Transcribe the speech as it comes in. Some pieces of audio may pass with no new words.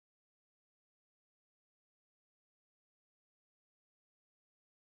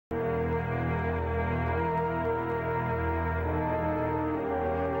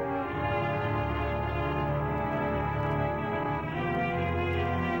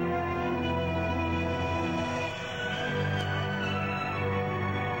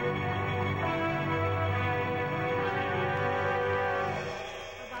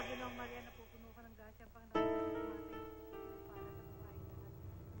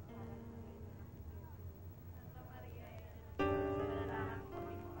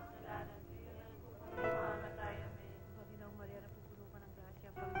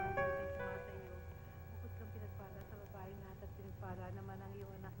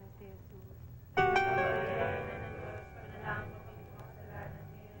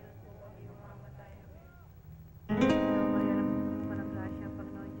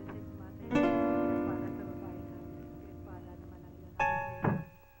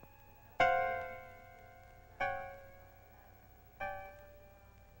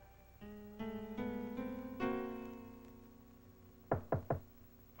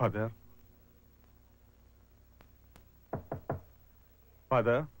Father?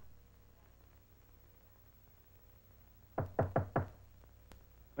 Father?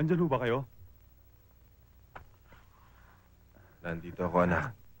 Nandyan ho ba kayo? Nandito ako,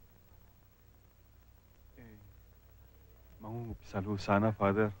 anak. Mangungupisal ho sana,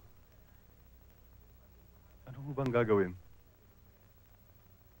 Father. Ano mo bang gagawin?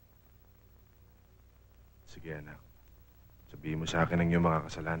 Sige, anak. Sabihin mo sa akin ang iyong mga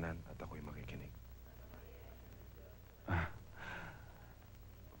kasalanan at ako'y makikinig.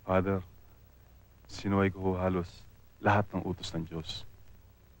 Father, sinuway ko ho halos lahat ng utos ng Diyos.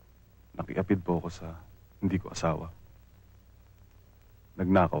 Nakiapid po ako sa hindi ko asawa.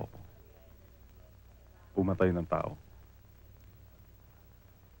 Nagnakaw ako. Pumatay ng tao.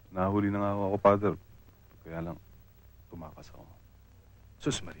 Nahuli na nga ako, Father. Kaya lang, tumakas ako.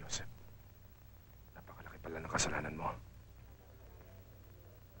 Sus, Mariosep. Napakalaki pala ng kasalanan mo.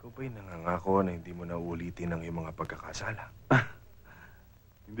 Ikaw ba'y nangangako na hindi mo na uulitin ang iyong mga pagkakasala?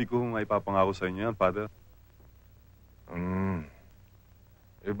 Hindi ko maipapangako sa inyo yan, Father.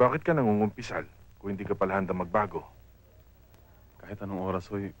 Eh, bakit ka nangungumpisal kung hindi ka pala handang magbago? Kahit anong oras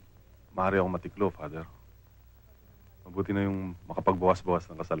ho'y, maaari akong matiklo, Father. Mabuti na yung makapagbawas-bawas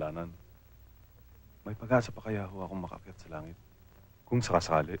ng kasalanan. May pag-asa pa kaya ho akong makakyat sa langit? Kung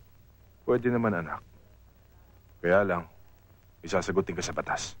sakasali. Pwede naman, anak. Kaya lang, isasagutin ka sa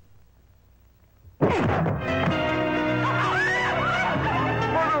batas.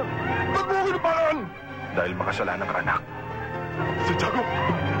 Ba't mo kinapalan? Dahil makasalanan ka, anak. Santiago!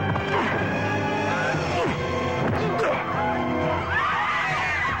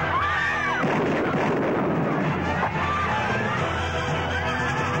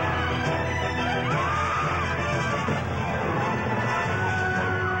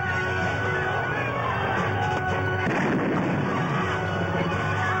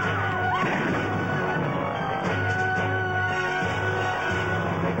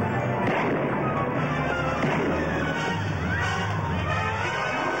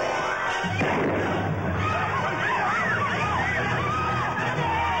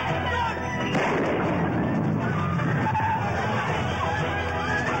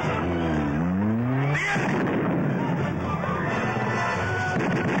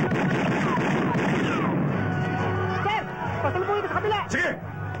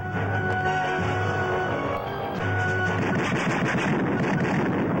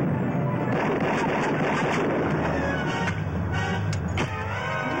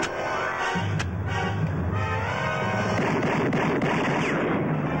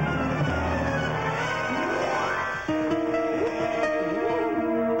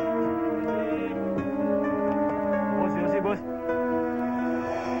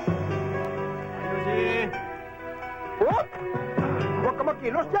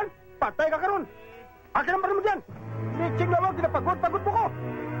 Kilos dyan! Patay ka karon! Akin ang baril mo dyan! Litsing lawag, ginapagod-pagod mo ko!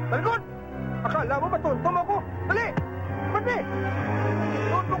 Talikod! Akala mo matuntom ako! Dali! Pati!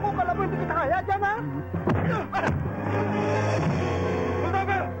 Tunto ko, kala mo hindi kita kaya dyan, ha?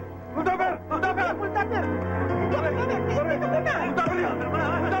 Muldaber! Muldaber! Muldaber! Muldaber! Muldaber yan! Muldaber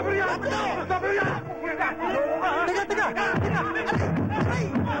yan! Muldaber yan! Tiga! Tiga! Aray!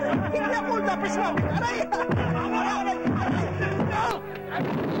 Hindi ako muldaber sa amin! Aray! Aray!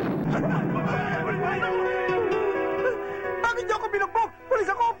 Bakit niyo ako binugbog? Pulis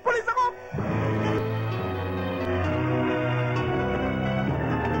ako! Pulis ako!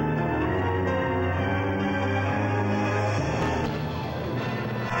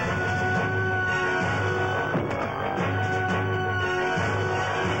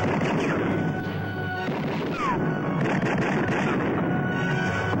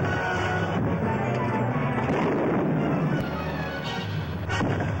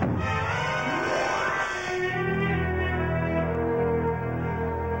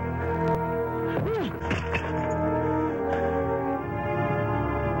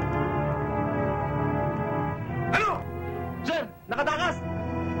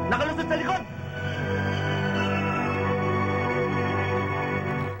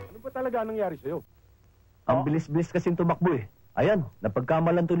 Anong nangyari sa'yo? Ang bilis-bilis kasing tumakbo eh. Ayan,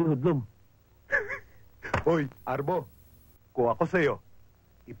 napagkamalan tuloy hudlom. Hoy, Arbo, kung ako sa'yo,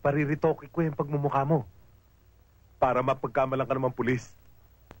 ipariritoke ko yung pagmumukha mo. Para mapagkamalan ka naman pulis.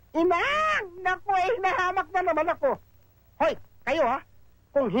 Inang! Naku eh, nahamak na naman ako. Hoy, kayo ha?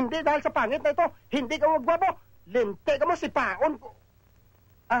 Kung hindi dahil sa pangit na ito, hindi ka magwabo. Linte ka mo si Paon ko.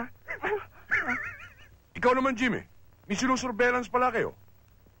 Ikaw naman, Jimmy. May sinusurveillance pala kayo.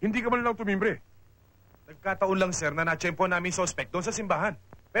 Hindi ka man lang tumimbre. Nagkataon lang, sir, na na-tsempo namin suspect doon sa simbahan.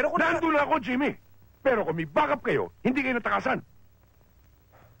 Pero kung nandun ako, Jimmy. Pero kung may backup kayo, hindi kayo natakasan.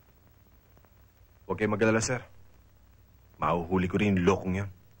 Huwag kayong mag-alala, sir. Mahuhuli ko rin yung lokong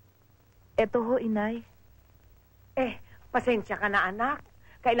yan. Eto ho, inay. Pasensya ka na, anak.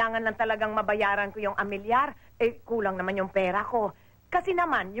 Kailangan lang talagang mabayaran ko yung amilyar. Kulang naman yung pera ko. Kasi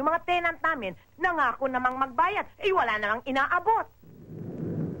naman, yung mga tenant namin, nangako namang magbayad. Wala namang inaabot.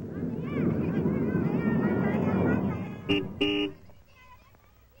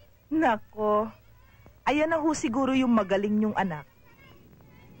 Nako. Ayan na ho siguro yung magaling niyong anak.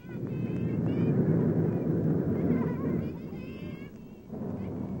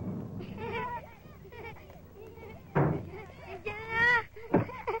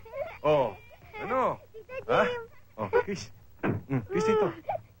 Oh, ano? Ha? Oh, kiss. Kiss dito.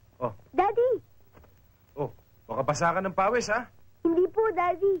 Oh, Daddy, oh. Baka basa ka ng pawis, ha? hindi po,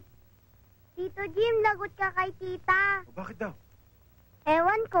 Daddy. Tito Jim, lagot ka kay tita. Oh, bakit daw?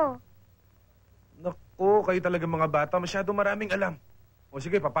 Ewan ko. Naku, kayo talaga mga bata. Masyado maraming alam. O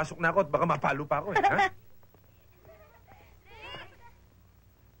sige, papasok na ako at baka mapalo pa ako, ha?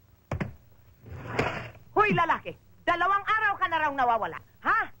 Hoy, lalaki! 2 araw ka na raw nawawala.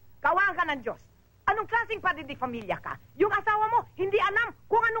 Ha? Kawaan ka ng Diyos. Anong klaseng pamilya ka? Yung asawa mo, hindi alam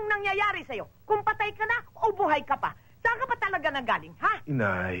kung anong nangyayari sa'yo. Kung patay ka na o buhay ka pa. Saan ka pa talaga nanggaling, ha?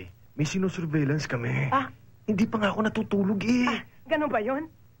 Inay, may sinusurveillance kami. Ah? Hindi pa nga ako natutulog, eh. Ganun ba yun?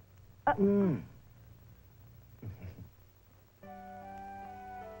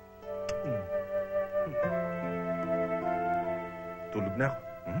 Tulog na ako.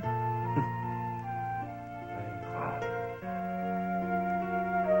 Hmm? Ay, nako.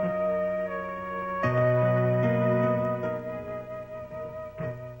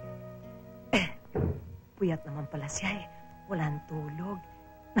 Puyat naman pala siya eh. Walang tulog.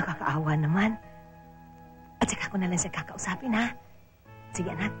 Nakakaawa naman. At saka ko na lang siya kakausapin, ha? Sige,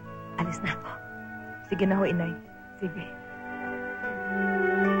 anak. Alis na ako. Sige na ho, inay. Sige.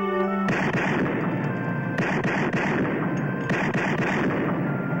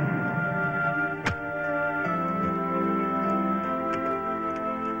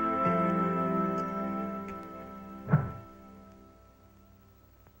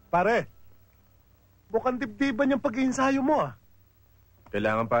 Pare, mukhang dibdiban yung pag-iinsayo mo, ah.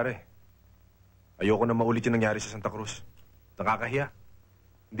 Kailangan, pare. Ayoko na maulit yung nangyari sa Santa Cruz. Nakakahiya.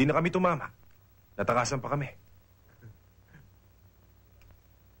 Hindi na kami tumama. Natakasan pa kami.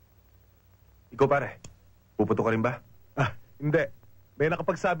 Ikaw, pare. Puputo ka rin ba? Ah, hindi. May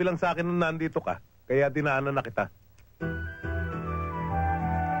nakapagsabi lang sa akin nung nandito ka, kaya dinaanan na kita.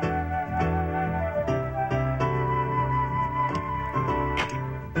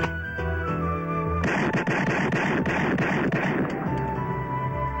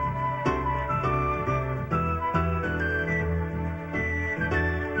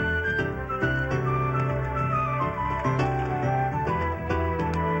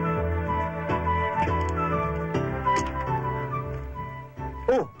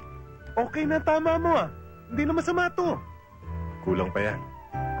 Oh, okay na, tama mo, ah. Hindi na masama to. Kulang pa yan.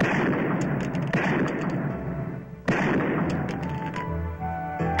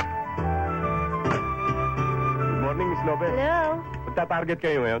 Good morning, Miss Lopez. Hello? Magta-target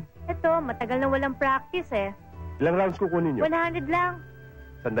kayo ngayon? Ito, matagal na walang practice eh. Ilang rounds kukunin nyo? 100 lang.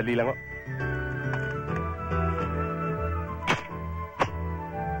 Sandali lang, oh.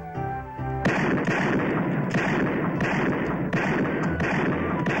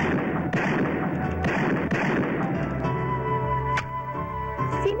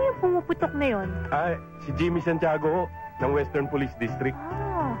 Sino yung pumuputok na yon? Ah, si Jimmy Santiago, ng Western Police District.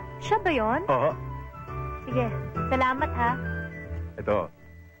 Ah, siya ba yon? Oo. Sige, salamat ha. Ito.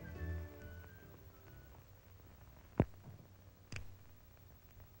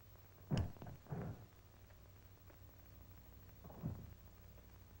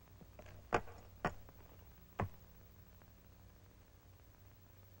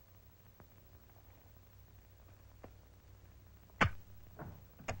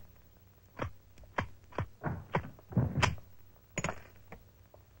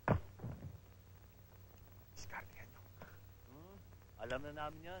 Alam na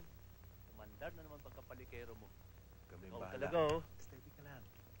namin yan. Kumandar na naman pagkapalikero mo. Kami Ikaw bahala. talaga, oh. Steady ka lang.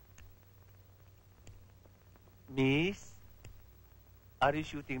 Miss, are you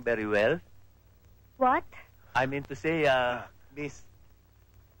shooting very well? What? I mean to say, Miss,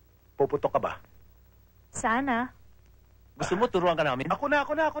 puputok ka ba? Sana. gusto mo turuan ka namin? Ako na!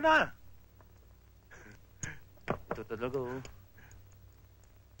 Ito talaga, oh.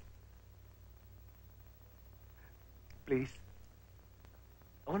 Please.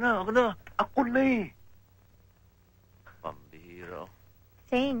 Ako na. Ako na eh. Pambihira.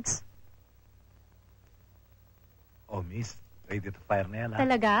 Thanks. Oh, miss. Ready to fire na yan, ha?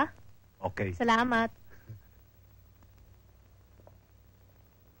 Talaga? Okay. Salamat.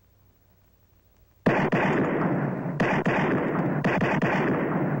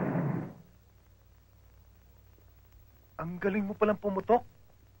 Ang galing mo palang pumutok.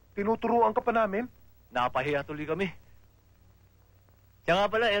 Tinuturuan ka pa namin. Napahiya tuloy kami. Siya nga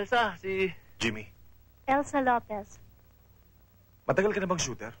pala, Elsa, si... Jimmy, Elsa Lopez. matagal ka na bang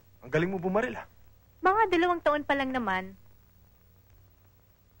shooter? Ang galing mo bumaril, ha? Mga 2 taon pa lang naman.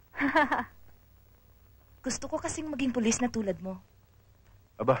 Gusto ko kasing maging pulis na tulad mo.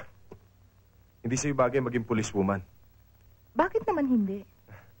 Aba, hindi sa'yo bagay maging policewoman. Bakit naman hindi?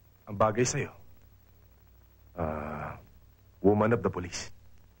 Ang bagay sa'yo, woman of the police.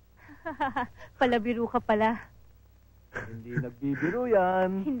 Palabiro ka pala. Hindi nagbibiro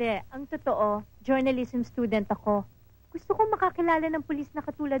yan. Hindi. Ang totoo, journalism student ako. Gusto ko makakilala ng pulis na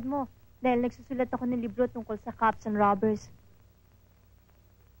katulad mo dahil nagsusulat ako ng libro tungkol sa cops and robbers.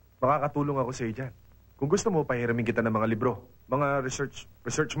 Makakatulong ako sa'yo dyan. Kung gusto mo, pahiramin kita ng mga libro, mga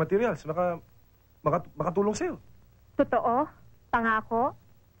research materials, makatulong sa'yo. Totoo? Pangako?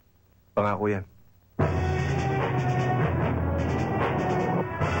 Pangako yan.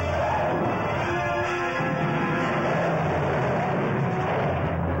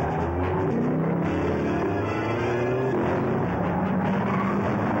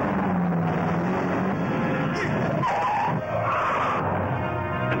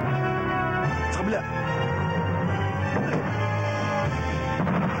 Sa kabila.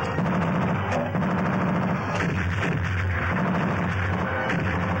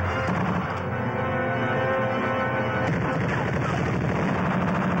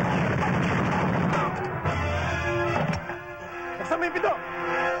 Buksan mo yung pinto!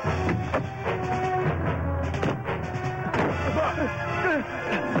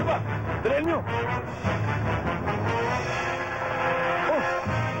 Diba? Dalihan nyo! Oh!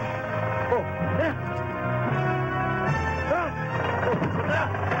 Oh! Tara! Tara! Oh! Tara!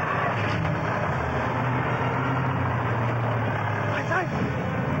 Ay, ay!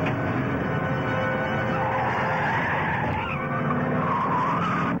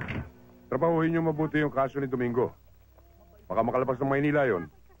 Trabahuhin niyo mabuti yung kaso ni Domingo. Baka makalabas ng Maynila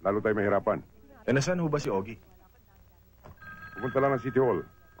yon, lalo tayo mahirapan. Eh, nasaan ho ba si Ogie? Pupunta lang ng City Hall,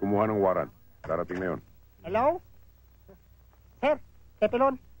 kumuha ng warrant. Darating na yon. Hello? Sir,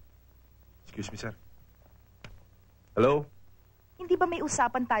 Tepelon. Excuse me, sir. Hello? Hindi ba may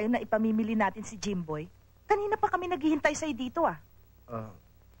usapan tayo na ipamimili natin si Jimboy? Kanina pa kami naghihintay sa'yo dito ah.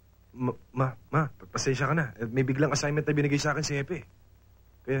 Pasensya ka na. May biglang assignment na binigay sa akin si Hepe.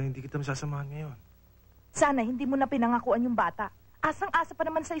 Kaya hindi kita masasamahan ngayon. Sana hindi mo na pinangakuan yung bata. Asang-asa pa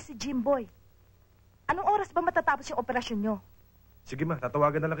naman sa'yo si Jimboy. Anong oras ba matatapos yung operasyon nyo? Sige ma,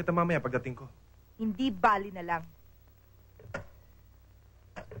 tatawagan na lang kita mamaya pagdating ko. Hindi bali na lang.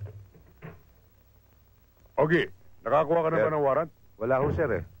 Ogie, nakakuha ka na ba ng warrant? Wala ho, sir,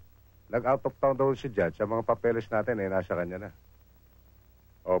 eh. Nag-out of town daw si Judge. Sa mga papeles natin, nasa kanya na.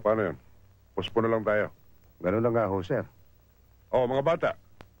 O, paano yun? Puspo na lang tayo. Ganun lang nga ho, sir. O, mga bata,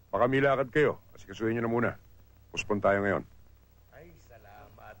 baka may lakad kayo. Asikasuhin nyo na muna. Puspon tayo ngayon. Ay,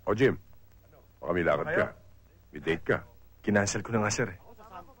 salamat. O, Jim, baka may lakad ka. May date ka. Kinansel ko na nga, sir.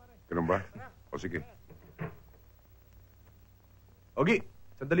 Ganun ba? O, sige. Ogie,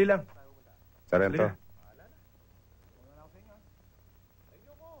 sandali lang. Sarento.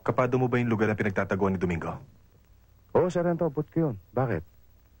 Kapado mo ba yung lugar na pinagtataguan ni Domingo? Oo, Sarento, abot ko yun. Bakit?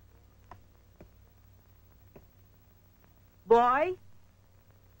 Boy?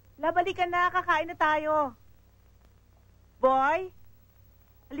 Labalik ka na, kakain na tayo. Boy?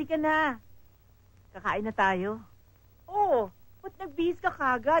 Halika na. Kakain na tayo. Oo, ba't nagbihis ka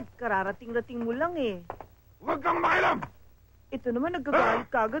kagad? Kararating-rating mo lang eh. Huwag kang makialam! Ito naman nagkagalit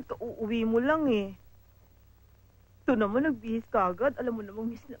kagad, kauuwi mo lang eh. Ito naman nagbihis kagad, alam mo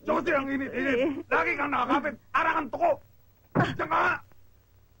namang miss na miss. Josie, ang init-init! Lagi kang nakakapit! Arang ang tuko! Diyan ka nga!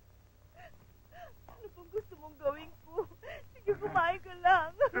 Ano bang gusto mong gawin ko? Sige, kumain ka lang.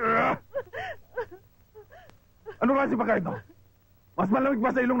 Ano kasi pagkain to? Mas malamig ba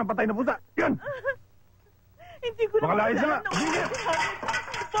sa ilong ng patay na pusa? Yan! Hindi ko naman Makalain siya alam nga! na- Sige!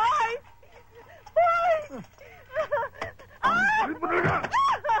 Boy! Boy! Ang palit mo talaga!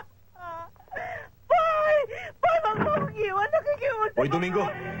 Boy! Boy, wag mo akong iwan. Nakikiusap Boy Domingo!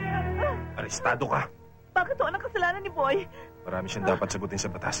 ako. Arestado ka! Bakit to? Anong kasalanan ni Boy? Marami siyang dapat sagutin sa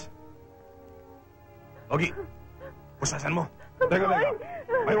batas. Ogie, pusasan mo. Teka, teka.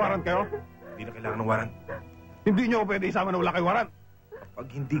 May warrant kayo? Hindi na kailangan ng warrant. Hindi nyo pwede isama na wala kay warrant. Pag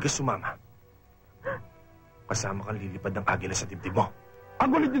hindi ka sumama, kasama kang lilipad ng agila sa dibdib mo.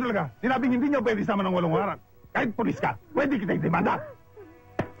 Ang kulit nyo talaga. Sinabing hindi nyo pwede isama ng walang warrant. Kahit polis ka, pwede kita i-demanda.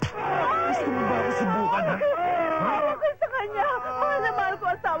 Gusto mo ba ako subukan, ha? Ako sa kanya. Mahal na mahal ko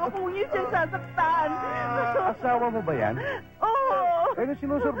asawa ko. Huwag niyo siya sasaktan. Asawa mo ba yan? Oo. Eh, nung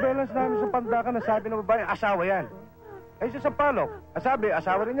sinusurveillance namin sa pandakan, nasabi ng babae, asawa yan. Eh, siya sa palok, nasabi,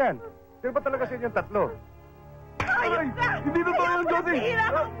 asawa rin yan. Sino ba talaga sa inyong tatlo? Aray! Hindi na tayo yung Josie!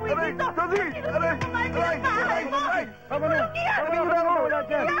 Aray! Josie! Aray! Aray! Aray! Tama na! Tama na ako! Wala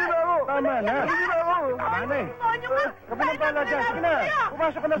dyan! Tama na! Tama na eh! Kami na bala dyan! Sige na!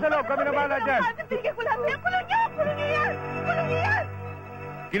 Pumasok ka na sa loob! Kami na bala dyan! Bigyan ko lang yan! Kulong niyo! Kulong niyo yan! Kulong niyo yan!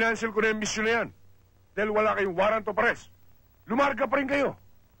 Kinansel ko na yung mission na yan. Dahil wala kayong warrant of arrest. Lumarga pa rin kayo.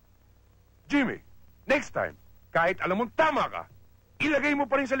 Jimmy, next time, kahit alam mong tama ka, ilagay mo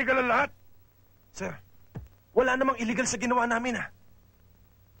pa rin sa legal ang lahat. Sir, wala namang illegal sa ginawa namin, ha?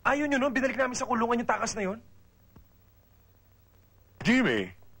 Ayaw nyo nun, binalik namin sa kulungan yung takas na yon. Jimmy,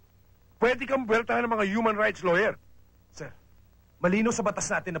 pwede kang buweltahan ng mga human rights lawyer. Sir, malino sa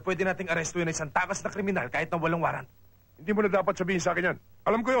batas natin na pwede nating arestuin ng isang takas na kriminal kahit na walang warrant. Hindi mo na dapat sabihin sa akin yan.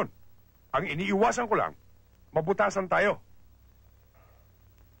 Alam ko yon. Ang iniiwasan ko lang, mabutasan tayo.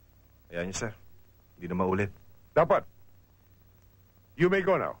 Ayan nyo, sir. Hindi na maulit. Dapat. You may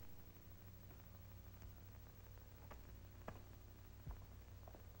go now.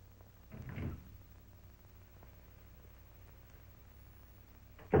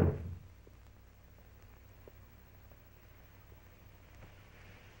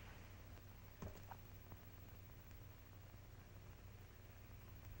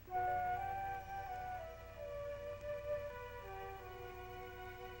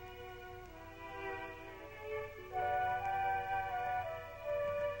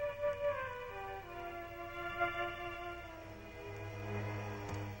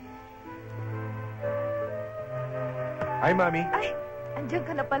 Hi, Mami. Ay, andyan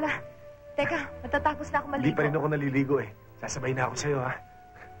ka na pala. Teka, matatapos na ako maligo. Hindi pa rin ako naliligo eh. Sasabay na ako sa'yo, ha?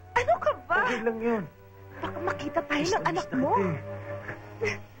 Ano ka ba? Okay lang yun. Baka makita tayo ng anak mo.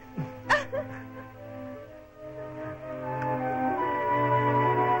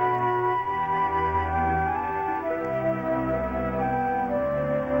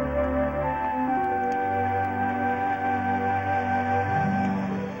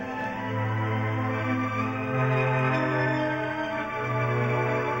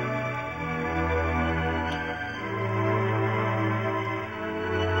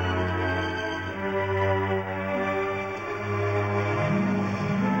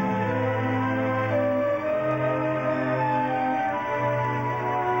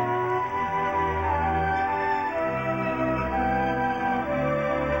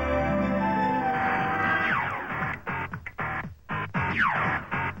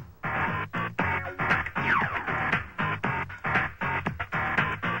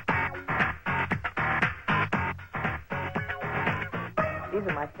 These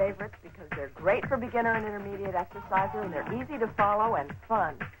are my favorites because they're great for beginner and intermediate exercises, and they're easy to follow and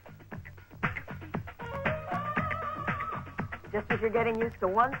fun. Just as you're getting used to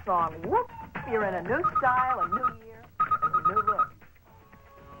one song, whoop, you're in a new style, a new year, and a new look.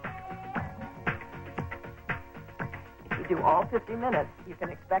 If you do all 50 minutes, you can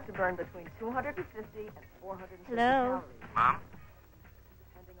expect to burn between 250 and 450 Hello? calories. Ma'am?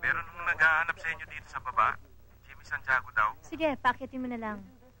 Meron nung nag-aanap sa inyo dito sa baba. Jimmy Santiago daw. Sige, pakitin mo na lang.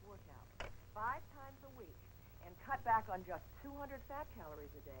 Do this workout 5 times a week and cut back on just 200 fat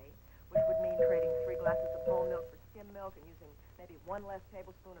calories a day, which would mean trading 3 glasses of whole milk for skim milk and using maybe 1 less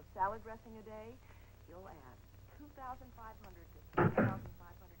tablespoon of salad dressing a day, you'll add 2,500 to 3,500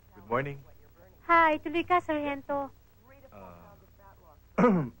 calories. Good morning. to what you're burning. Hi, tuloy ka, Sargento. 3 to 4 pounds of fat loss.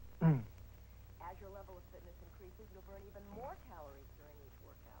 As your level of fitness increases, you'll burn even more calories during each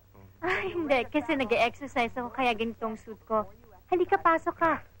workout. Ay, hindi. Kasi nag-exercise ako kaya ganitong suit ko. Halika, pasok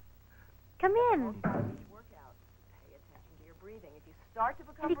ka. Come in. Workout, pay attention to your breathing. If you start to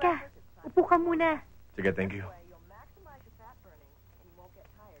become Halika. restless, it's time Upo ka muna. Sige, thank you. you'll maximize your fat burning and you won't get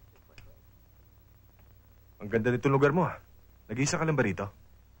tired too quickly. Ang ganda nito lugar mo, ha? Nag-iisa ka lang ba rito?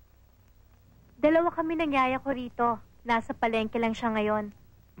 Dalawa kami ng yaya ko rito. Nasa palengke lang siya ngayon.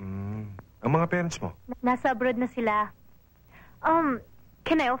 Ang mga parents mo? Nasa abroad na sila.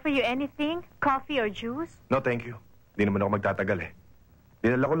 Can I offer you anything? Coffee or juice? No, thank you. Hindi naman ako magtatagal, eh.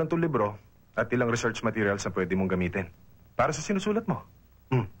 Dinala ko lang itong libro at ilang research materials na pwede mong gamitin. Para sa sinusulat mo.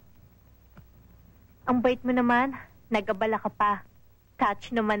 Ang bait mo naman. Nag-abala ka pa.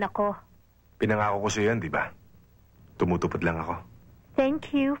 Touch naman ako. Pinangako ko sa'yo yan, di ba? Tumutupad lang ako.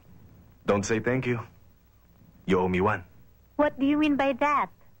 Thank you. Don't say thank you. You owe me one. What do you mean by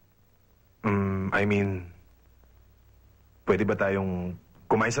that? I mean, pwede ba tayong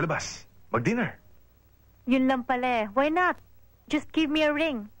kumain sa labas? Mag-dinner? Yun lang pala eh. Why not? Just give me a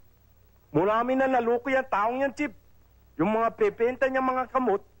ring. Mula amin na naluko yan taong yan, Chip. Yung mga pepenta niya mga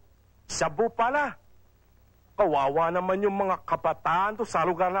kamot, sabu pala. Kawawa naman yung mga kabataan to sa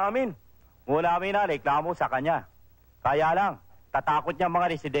lugar namin. Mula namin na reklamo sa kanya. Kaya lang, tatakot niya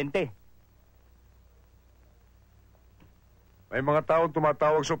mga residente. May mga taong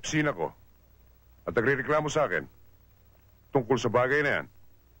tumatawag sa opisina ko at nagre-reklamo sa akin tungkol sa bagay na yan.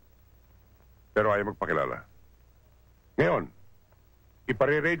 Pero ayaw magpakilala. Ngayon,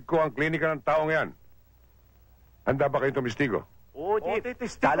 ipare-raid ko ang klinika ng taong yan. Handa ba kayong tumistigo? Oo, Chief.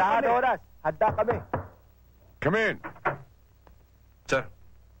 Kalahan oras. Handa kami. Come in. Sir,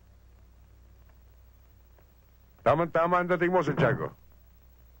 Tama-tama ang dating mo, Santiago.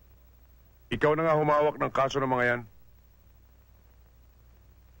 Ikaw na nga humawak ng kaso ng mga yan.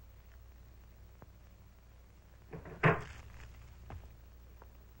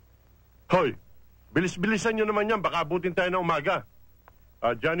 Hoy, bilis-bilisan nyo naman yan. Baka abutin tayo ng umaga.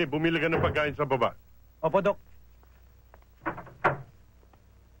 Johnny, bumili ka ng pagkain sa baba. Opo, Dok.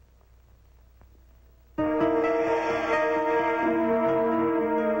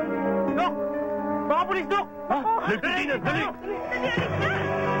 Dok! Mga pulis, Dok! Lieutenant, dali!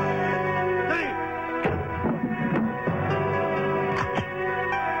 Dali!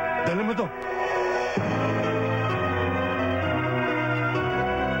 dali mo to.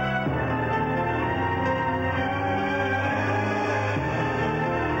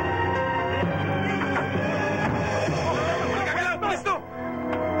 Magkakalaw! Bilis to!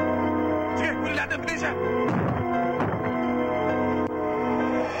 Sige, huli lahat ng ebidensya!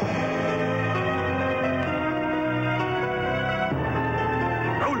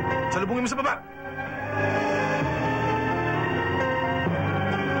 Raul, salubungin mo sa baba.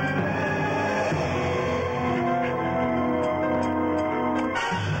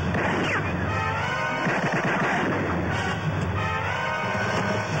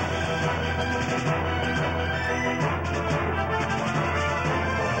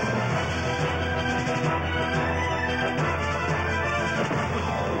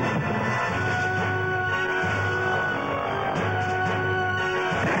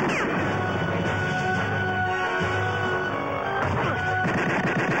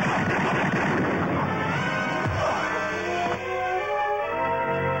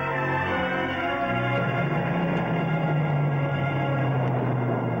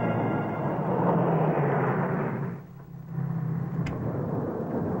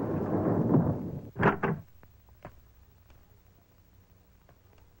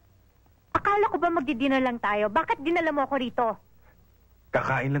 Akala ko ba magdi-dinner lang tayo? Bakit dinala mo ako rito?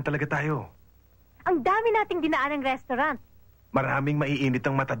 Kakain lang talaga tayo. Ang dami nating dinaan ng restaurant. Maraming maiinit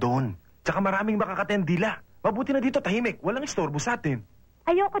ang mata doon. Tsaka maraming makakatendila. Mabuti na dito, tahimik. Walang istorbo sa atin.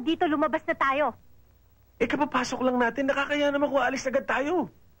 Ayoko dito, lumabas na tayo. Eh, kapapasok lang natin, nakakaya naman kung alis agad tayo.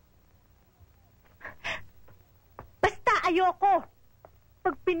 Basta ayoko.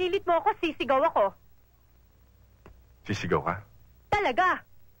 Pag pinilit mo ako, sisigaw ako. Sisigaw ka? Talaga.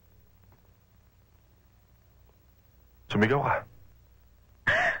 Sumigaw ka.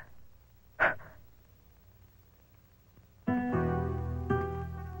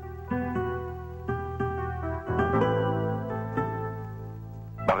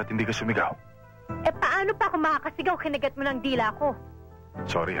 Bakit hindi ka sumigaw? Eh, paano pa ako makakasigaw? Kinagat mo ng dila ko.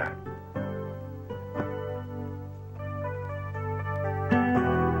 Sorry ha.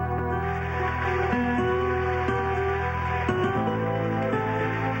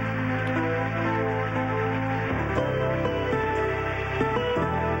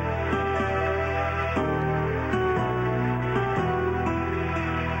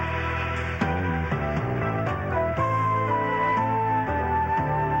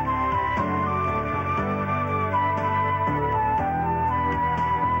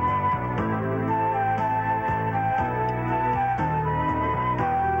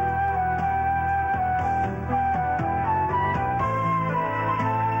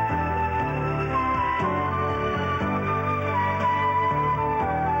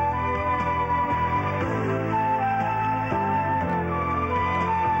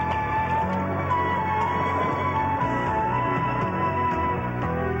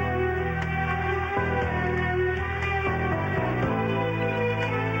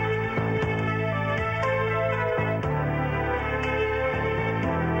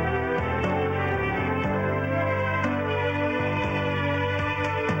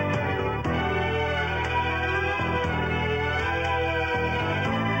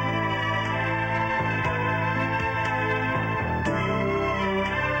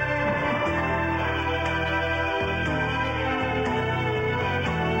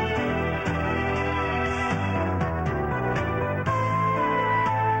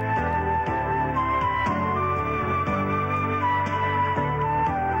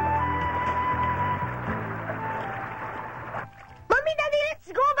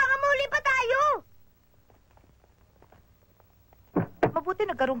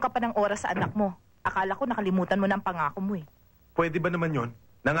 nagkaroon ka pa ng oras sa anak mo. Akala ko nakalimutan mo ng pangako mo eh. Pwede ba naman yon?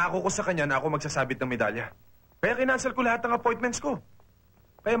 Nangako ko sa kanya na ako magsasabit ng medalya. Kaya kinansel ko lahat ng appointments ko.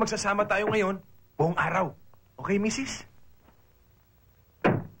 Kaya magsasama tayo ngayon, buong araw. Okay, Mrs.?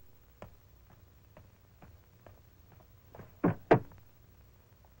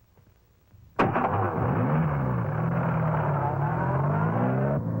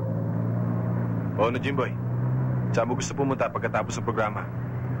 O ano, Jimboy? Saan mo gusto pumunta pagkatapos ng programa?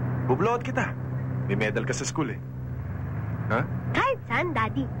 Bublood kita. May medal ka sa school eh. Ha? Kahit saan,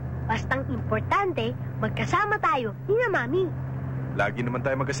 Daddy. Bastang importante, magkasama tayo ni na Mami. Lagi naman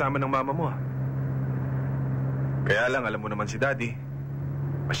tayo magkasama ng mama mo, ha? Kaya lang, alam mo naman si Daddy,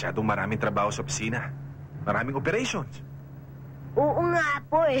 masyadong maraming trabaho sa opisina. Maraming operations. Oo nga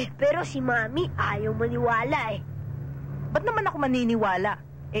po eh, pero si Mami ayaw maniwala eh. Ba't naman ako maniniwala?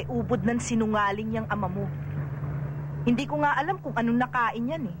 Eh, ubod ng sinungaling yung ama mo. Hindi ko nga alam kung anong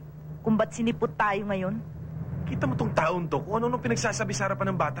nakain yan eh. Kung ba't sinipot tayo ngayon. Kita mo tong taon to, kung ano nung pinagsasabi sa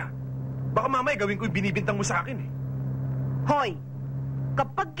harapan ng bata. Baka mamaya gawin ko yung binibintang mo sa akin eh. Hoy!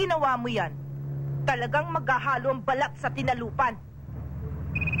 Kapag ginawa mo yan, talagang maghahalo ang balat sa tinalupan.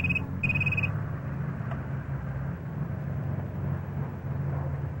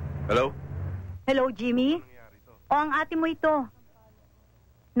 Hello? Hello, Jimmy? O, ang ate mo ito.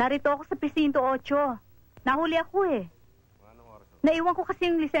 Narito ako sa Presinto 8. Nahuli ako eh. Naiwan ko kasi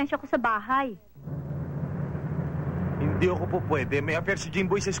yung lisensya ko sa bahay. Hindi ako po pwede. May affair si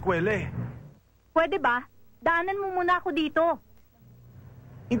Jimboy sa eskwela eh. Pwede ba? Daanan mo muna ako dito.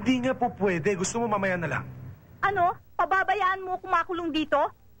 Hindi nga po pwede. Gusto mo mamaya na lang. Ano? Pababayaan mo kumakulong dito?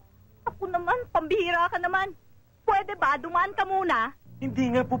 Ako naman, pambihira ka naman. Pwede ba? Dumaan ka muna.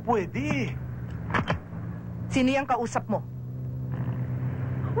 Hindi nga po pwede. Sino yung kausap mo?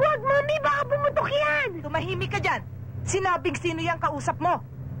 Huwag, Mami! Baka bumutok yan! Tumahimik ka dyan. Sinabing sino yung kausap mo.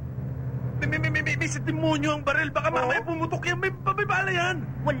 May sa demonyo ang baril. Baka mamaya pumutok yan. May bala yan.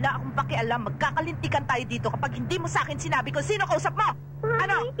 Wala akong pakialam. Magkakalintikan tayo dito kapag hindi mo sa akin sinabi kung sino kausap mo. Mami!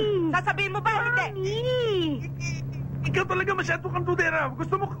 Ano? Sasabihin mo ba o hindi? Ikaw talaga masyado kang dudera.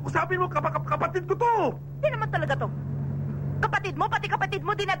 Gusto mo usapin mo kapatid ko to. Hindi naman talaga to. Kapatid mo, pati kapatid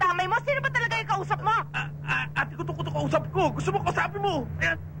mo, dinadamay mo. Sino ba talaga yung kausap mo? Ate ko to kausap ko. Gusto mo kausapin mo.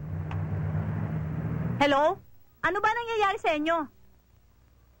 Ayan. Hello? Ano ba nangyayari sa inyo?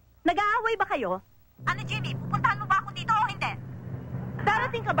 Nag-aaway ba kayo? Ano, Jimmy? Pupuntahan mo ba ako dito o hindi?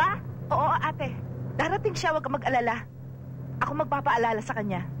 Darating ka ba? Oo, ate. Darating siya, huwag ka mag-alala. Ako magpapaalala sa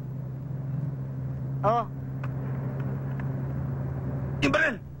kanya. Oo. Yung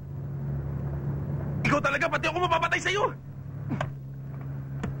baril! Ikaw talaga, pati ako mapapatay sa'yo!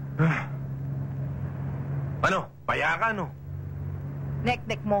 Ano? Paya ka, no?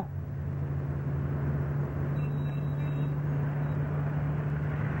 Nek-nek mo.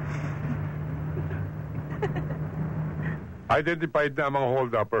 Identified na ang mga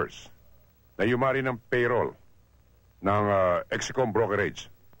hold-uppers na yumari ng payroll ng Excom Brokerage.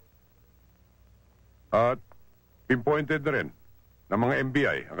 At pinpointed na rin ng mga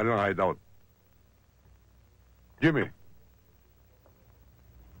MBI ang kanilang hideout. Jimmy,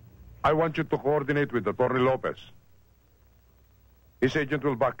 I want you to coordinate with Atty. Lopez. His agent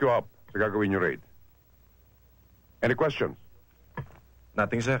will back you up sa gagawin yung raid. Any questions?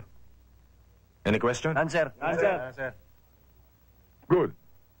 Nothing, sir. Any question? None, sir. Good.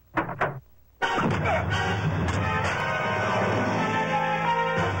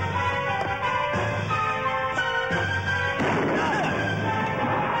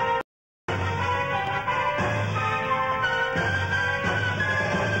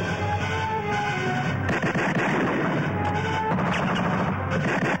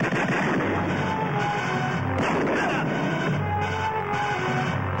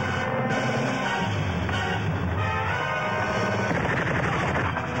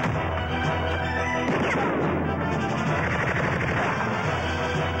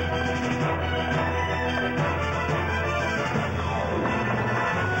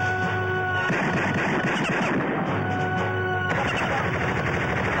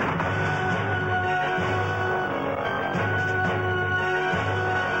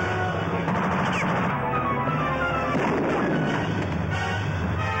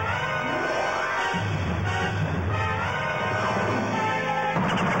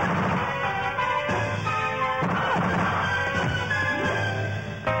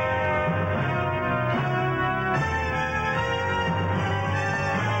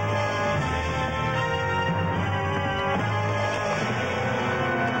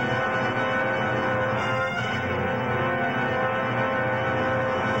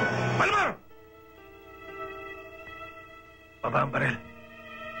 Baba ang baril.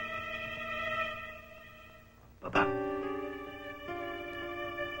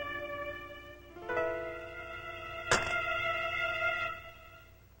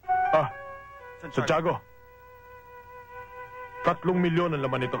 Santiago. 3 milyon ang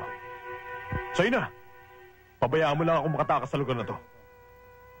laman nito. Sa'yo na. Pabayaan mo lang ako makatakas sa lugar na to.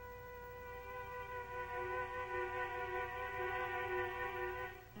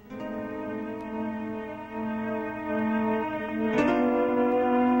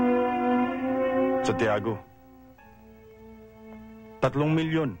 Santiago, 3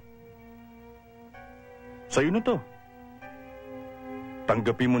 milyon. Sa'yo na to.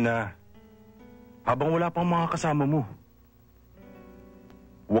 Tanggapin mo na habang wala pang mga kasama mo.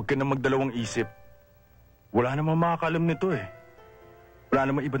 Huwag ka na magdalawang isip. Wala namang makakaalam nito eh. Wala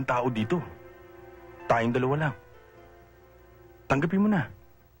namang ibang tao dito. Tayong dalawa lang. Tanggapin mo na.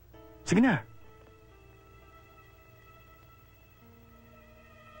 Sige na.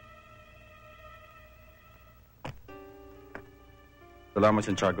 Salamat,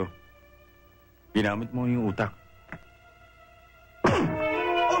 Santiago. Ginamit mo yung utak.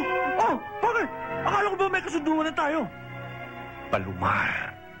 Bakit? Akala ko ba may kasunduan na tayo?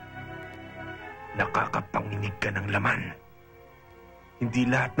 Palumar. Nakakapanginig ka ng laman. Hindi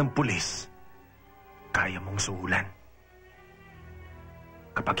lahat ng pulis kaya mong suhulan.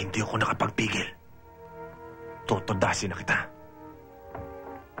 Kapag hindi ako nakapagpigil, totodasin na kita.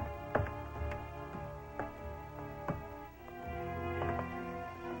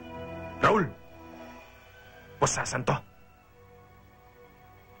 Raul! Pusasan to.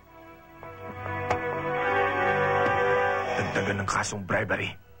 Dagdagan ng kasong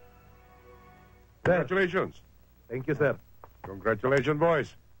bribery. Congratulations. Thank you, sir. Congratulations, boys.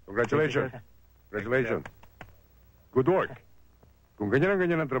 Congratulations. Congratulations. Good work. Kung ganyan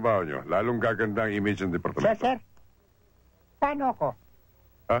ang trabaho nyo, lalong gaganda ang image ng departamento. Sir. Paano ako?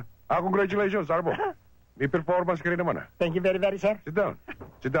 Congratulations, Arbo. May performance ka rin naman, Thank you very, very, sir. Sit down.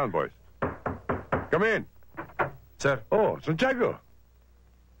 Sit down, boys. Come in. Sir. Oh, Santiago.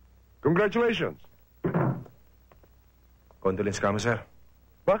 Congratulations. Condolence kamo, sir.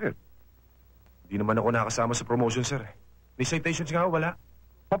 Bakit? Hindi naman ako nakasama sa promotion, sir. May citations nga, wala.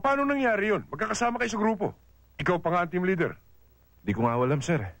 Paano nangyari yun? Magkakasama kayo sa grupo. Ikaw pa nga ang team leader. Di ko nga alam,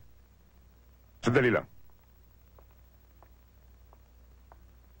 sir. Sandali lang.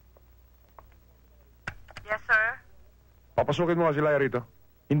 Yes, sir. Papasukin mo nga si Laya rito.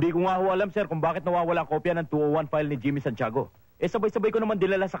 Hindi ko nga alam, sir, kung bakit nawawala ang kopya ng 201 file ni Jimmy Santiago. Sabay-sabay ko naman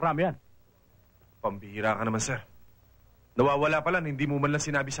dilala sa krami yan. Pambihira ka naman, sir. Nawawala pala, hindi mo man lang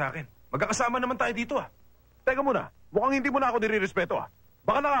sinabi sa akin. Magkakasama naman tayo dito, Teka muna, mukhang hindi mo na ako nire-respeto,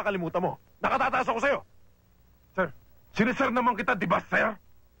 Baka nakakalimutan mo. Nakatataas ako sa'yo. Sir, sinisir naman kita, di ba, sir?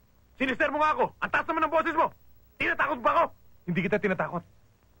 Sinister mo nga ako. Ang taas naman ng boses mo. Tinatakot ba ako? Hindi kita tinatakot.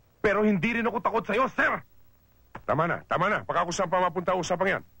 Pero hindi rin ako takot sa'yo, sir! Tama na. Baka kung saan pa mapunta ang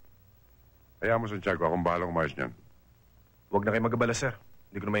usapang yan. Hayaan mo, Santiago, akong bahalang umayos niyan. Huwag na kayo mag-abala, sir.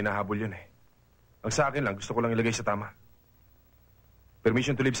 Hindi ko na may nahabol yun, Ang sa akin lang, gusto ko lang ilagay sa tama.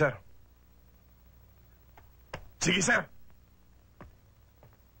 Permission to leave, sir. Sige, sir!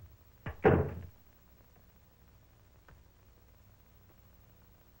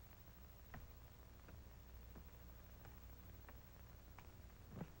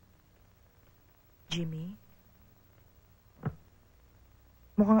 Jimmy?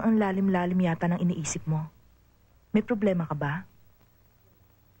 Mukhang ang lalim-lalim yata ng iniisip mo. May problema ka ba?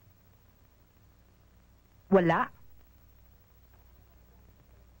 Wala.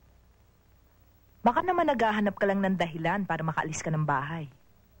 Baka naman naghahanap ka lang ng dahilan para makaalis ka ng bahay.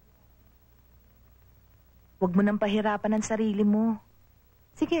 Huwag mo nang pahirapan ang sarili mo.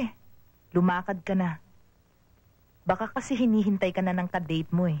 Sige, lumakad ka na. Baka kasi hinihintay ka na ng kadate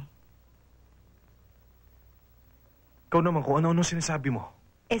mo Ikaw naman kung ano-ano sinasabi mo.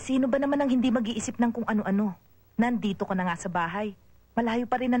 Sino ba naman ang hindi mag-iisip ng kung ano-ano? Nandito ka na nga sa bahay. Malayo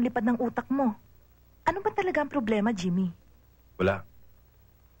pa rin ang lipad ng utak mo. Ano ba talaga ang problema, Jimmy? Wala.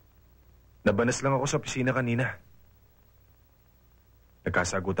 Nabanas lang ako sa opisina kanina.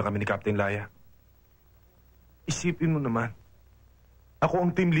 Nagkasagutan kami ni Captain Laya. Isipin mo naman. Ako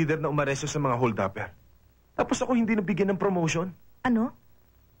ang team leader na umaresto sa mga hold-upper. Tapos ako hindi nabigyan ng promotion. Ano?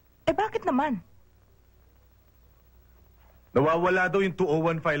 Bakit naman? Nawawala daw yung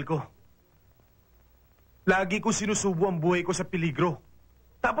 201 file ko. Lagi ko sinusubo ang buhay ko sa peligro.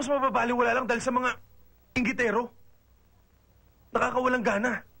 Tapos mababaliwala lang dahil sa mga inggitero. Nakakawalang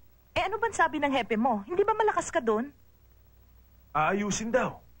gana. Ano bang sabi ng hepe mo? Hindi ba malakas ka doon? Aayusin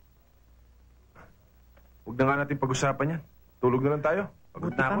daw. Huwag na nga natin pag-usapan yan. Tulog na lang tayo.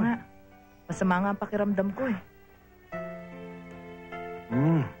 Pagod na ako. Nga. Masama nga ang pakiramdam ko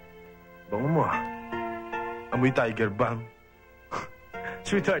Bango mo Amoy tiger bang.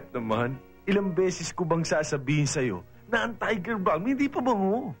 Sweetheart naman, ilang beses ko bang sasabihin sa'yo na ang Tiger Balm hindi pa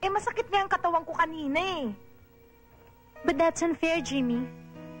bango. Eh, masakit nga ang katawan ko kanina eh. But that's unfair, Jimmy.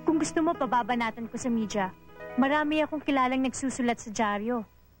 Kung gusto mo, pababanatan ko sa media. Marami akong kilalang nagsusulat sa dyaryo.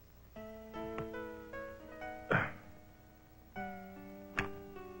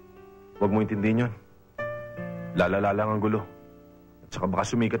 Huwag mo intindihin yun. Lalala lang ang gulo. At saka baka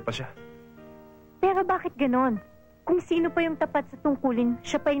sumikat pa siya. Pero bakit ganon? Kung sino pa yung tapat sa tungkulin,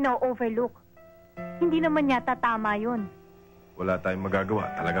 siya pa yung na-overlook. Hindi naman yata tama yun. Wala tayong magagawa.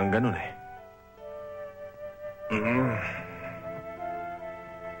 Talagang ganun eh.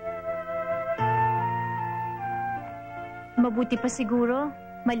 Mabuti pa siguro,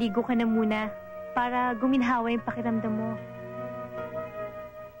 maligo ka na muna para guminhawa yung pakiramdam mo.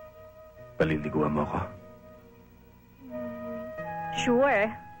 Paliliguan mo ako. Sure.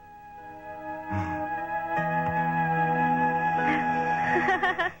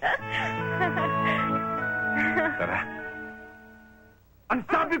 Tara. Ang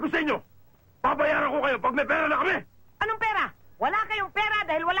sabi ko sa inyo, babayaran ko kayo pag may pera na kami! Anong pera? Wala kayong pera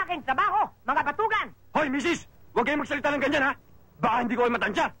dahil wala kayong trabaho, mga batugan! Hoy, misis! Huwag kayong magsalita ng ganyan, ha? Baka hindi ko kayo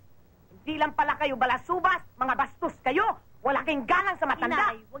matansya. Hindi lang pala kayo balasubas, mga bastos kayo! Wala kayong galang sa matanda!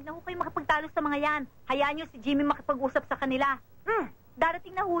 Inay, huwag na ho kayong makipagtalo sa mga yan. Hayaan nyo si Jimmy makipag-usap sa kanila.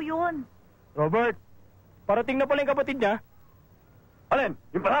 Darating na ho yun. Robert, parating na pala yung kapatid niya. Alin?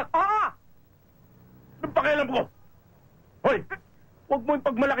 Yung parak? Oo! Anong pakialam ko? Hoy! Huwag mo yung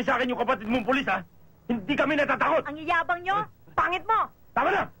pagmalaki sa akin yung kapatid mong pulis, ha? Hindi kami natatakot! Ang iyabang nyo. Pangit mo! Tama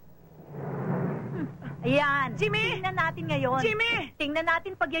na! Ayan. Jimmy! Tingnan natin ngayon. Jimmy! Tingnan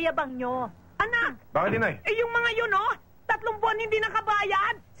natin pagyayabang nyo. Anak! Bakit, Inay? Eh, yung mga yun, oh! 3 buwan hindi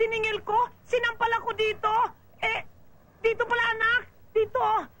nakabayad! Siningil ko! Sinampal ako dito! Eh, dito pala, anak! Dito!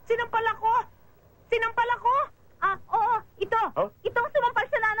 Sinampal ako! Sinampal ako! Ah, oo. Ito. Huh? Itong sumampal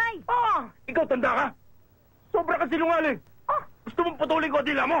sa nanay. Oo! Ikaw tanda ka? Sobra ka sinungaling! Oh! Gusto mong putulin ko ang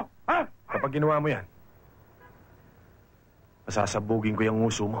dila mo? Ha? Kapag ginawa mo yan, masasabugin ko yung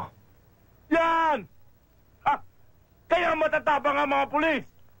uso mo. Yan! Ha? Kaya matatapang ang mga pulis!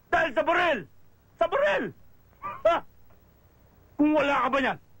 Dahil sa baril! Sa baril! Ha? Kung wala ka ba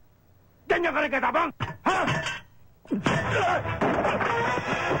yan, ganyan ka rin katapang? Ha?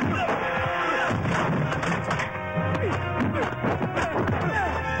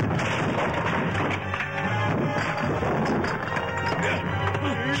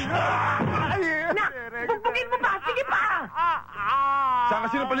 Nak! Bugbugin mo pa! Sige pa! Saan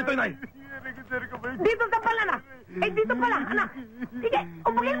kasi napalito, Inay? Dito ka pala, anak! Eh, dito pala, anak! Sige,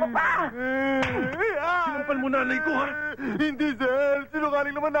 bugbugin mo pa! Sinampal mo nanay ko, ha? Hindi, sir.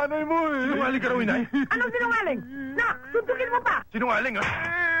 Sinungaling naman nanay mo eh. Sinungaling ka raw, Inay? Anong sinungaling? Nak! Suntukin mo pa! Sinungaling, ha?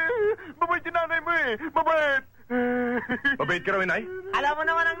 Mabait yung nanay mo eh. Mabait. Mabait ka raw, Inay? Alam mo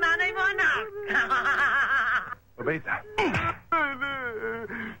naman ang nanay mo, anak! Mabait, ha?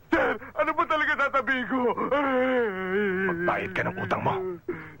 Sir, ano ba talaga tatabihin ko? Magbayad ka ng utang mo.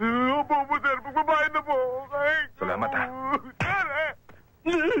 Opo po, sir. Magbabayad na po. Okay? Salamat, ha? Sir,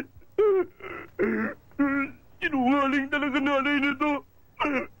 Sinungaling talaga nanay nito.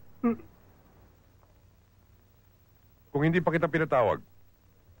 Kung hindi pa kita pinatawag,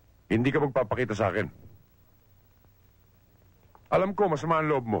 hindi ka magpapakita sa akin. Alam ko, masama ang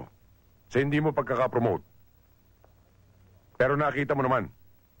loob mo sa hindi mo pagkakapromote. Pero nakita mo naman,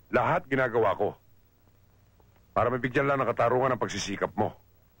 lahat ginagawa ko para mabigyan lang ng katarungan ang pagsisikap mo.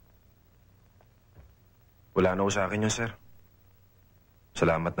 Wala na ho sa akin yun, sir.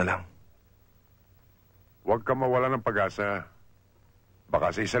 Salamat na lang. Huwag ka mawala ng pag-asa.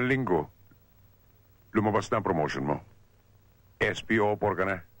 Baka sa 1 linggo, lumabas na ang promotion mo. SPO4 ka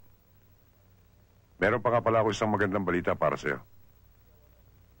na. Meron pa nga pala ako isang magandang balita para sa'yo.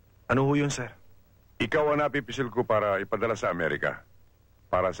 Ano ho yun, sir? Ikaw ang napipisil ko para ipadala sa Amerika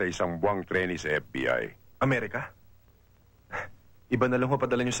para sa isang buwang trainee sa FBI. Amerika? Iba na lang ho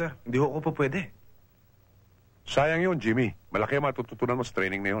padala nyo, sir. Hindi ho ako pa pwede. Sayang yun, Jimmy. Malaki ang matututunan mo sa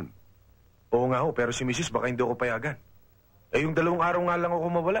training na yun. Oo nga ho, pero si Mrs. baka hindi ako payagan. Eh, yung 2 araw nga lang ako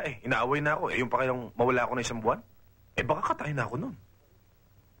mawala eh. Inaaway na ako. Eh, yung pakilang mawala ako na 1 buwan. Eh, baka katayin na ako nun.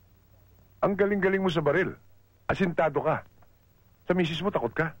 Ang galing-galing mo sa baril. Asintado ka. Sa misis mo,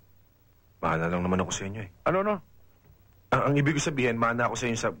 takot ka. Mahana lang naman ako sa inyo eh. Ano? Ang ibig ko sabihin, mahana ako sa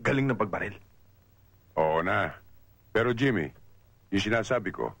inyo sa galing ng pagbaril. Oo na. Pero Jimmy, yung sinasabi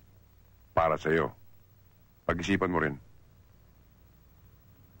ko, para sa'yo. Pag-isipan mo rin.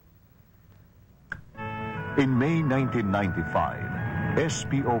 In May 1995,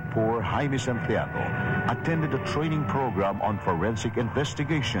 SPO4 Jaime Santiago attended a training program on forensic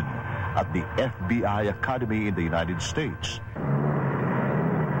investigation at the FBI Academy in the United States.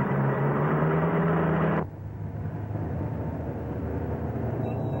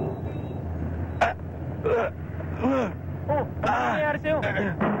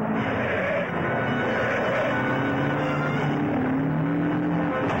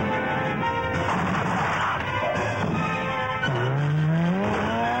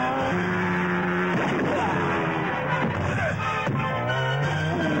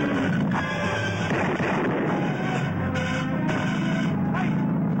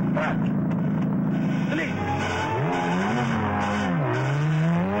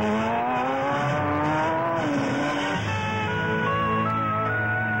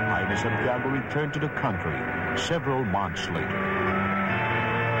 Santiago returned to the country several months later.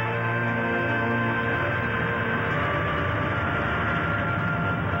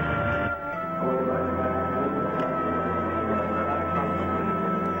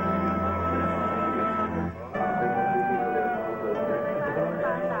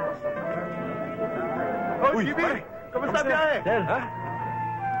 Uy, Jimmy! Kamusta biyahe? Sir. Ha?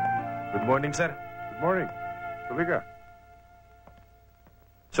 Good morning, sir. Good morning. Tuloy ka.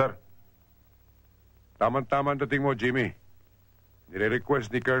 Sir, tama-tama ang dating mo, Jimmy.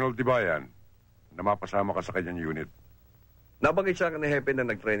 Nire-request ni Colonel Tibayan na mapasama ka sa kanyang unit. Nabanggit sa akin ni Hepe na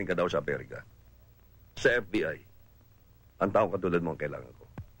nag-training ka daw sa Amerika. Sa FBI. Ang taong katulad mo ang kailangan ko.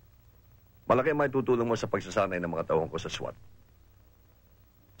 Malaki ang may tutulong mo sa pagsasanay ng mga tauhan ko sa SWAT.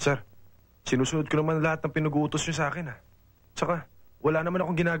 Sir, sinusunod ko naman lahat ng pinag-uutos nyo sa akin, ha? Saka, wala naman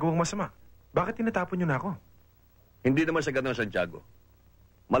akong ginagawang masama. Bakit tinatapon nyo na ako? Hindi naman sa ganang Santiago.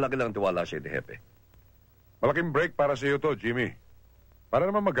 Malaki lang tiwala siya ni Hepe. Malaking break para sa iyo to, Jimmy. Para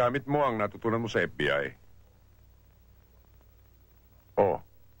naman magamit mo ang natutunan mo sa FBI. Oh,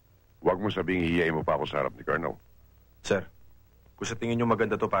 huwag mo sabing hihiyain mo pa ako sa harap ni Colonel. Sir, kung sa tingin nyo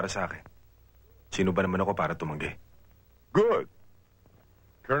maganda to para sa akin, sino ba naman ako para tumanggi? Good.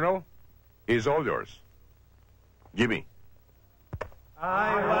 Colonel, he's all yours. Jimmy.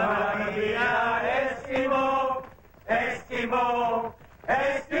 I wanna be an Eskimo, Eskimo,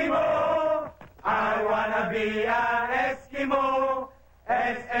 Eskimo. I wanna be an Eskimo,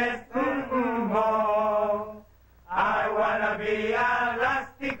 Eskimo. I wanna be a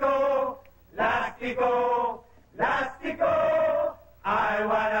Lastico, Lastico, Lastico. I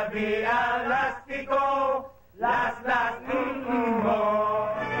wanna be a Lastico, Lastico.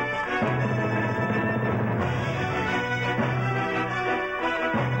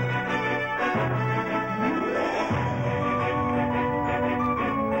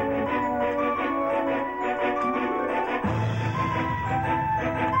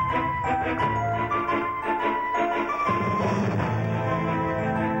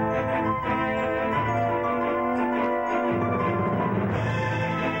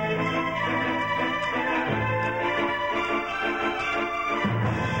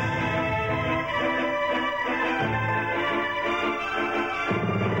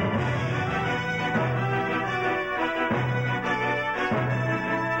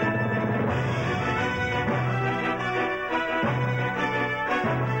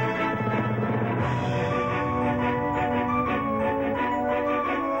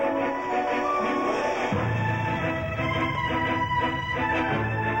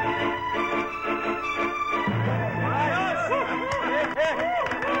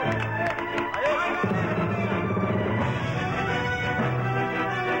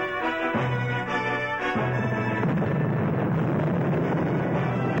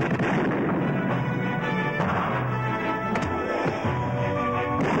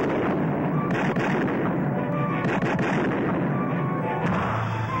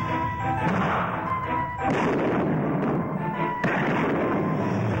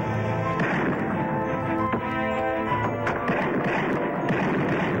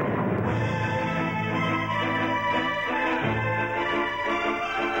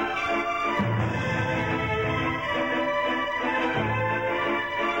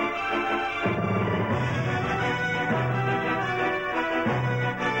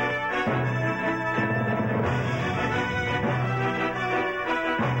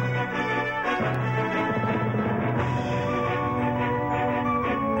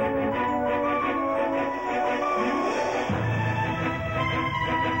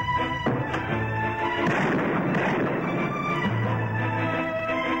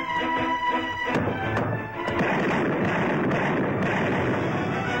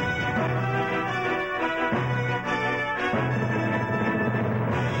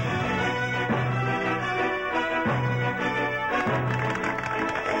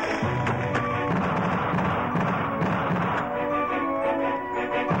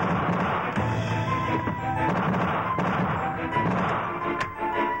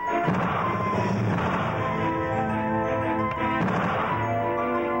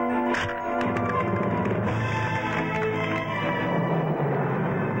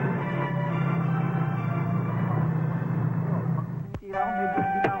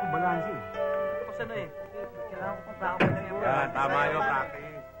 Tama yun, Kaki.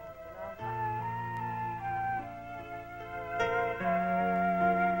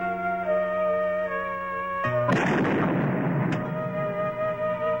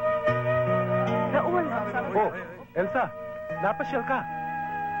 Raul, Oh, Elsa, napasyal ka.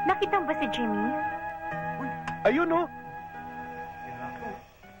 nakita mo ba si Jimmy? Ayun, oh.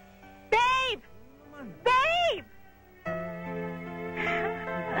 Ben!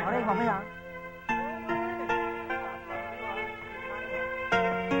 tayo mamaya.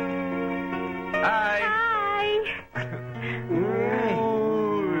 Hi! Hi!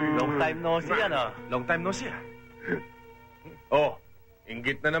 Long time no see, ano? Long time no see, ah. Oh,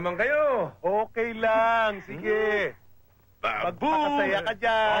 inggit na naman kayo. Okay lang, sige. Magpakasaya ka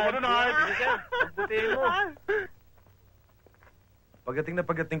dyan. Ano na nga, pagbutihin mo.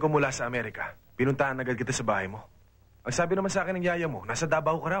 Pagdating ko mula sa Amerika, pinuntahan agad kita sa bahay mo. Ang sabi naman sa akin ng yaya mo, nasa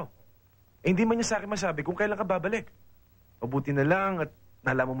Davao ka raw. Eh, hindi man niya sa akin masabi kung kailan ka babalik. Mabuti na lang at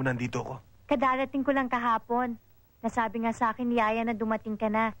nalaman mo nandito ko. Kadarating ko lang kahapon. Nasabi nga sa akin ni Yaya na dumating ka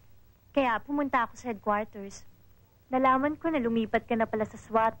na. Kaya pumunta ako sa headquarters. Nalaman ko na lumipat ka na pala sa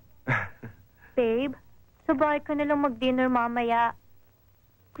SWAT. Babe, sabay ka na lang mag-dinner mamaya.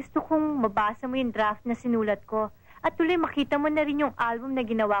 Gusto kong mabasa mo yung draft na sinulat ko. At tuloy makita mo na rin yung album na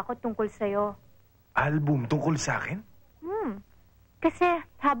ginawa ko tungkol sa'yo. Album tungkol sa akin? Kasi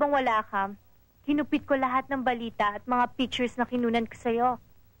habang wala ka, kinupit ko lahat ng balita at mga pictures na kinunan ko sa'yo.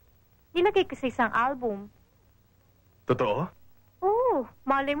 Nilagay ko sa isang album. Totoo? Oo,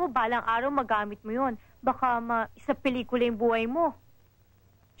 malay mo balang araw magamit mo yon. Baka isa pelikula yung buhay mo.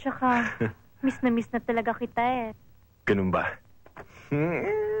 Tsaka, miss na talaga kita eh. Ganun ba?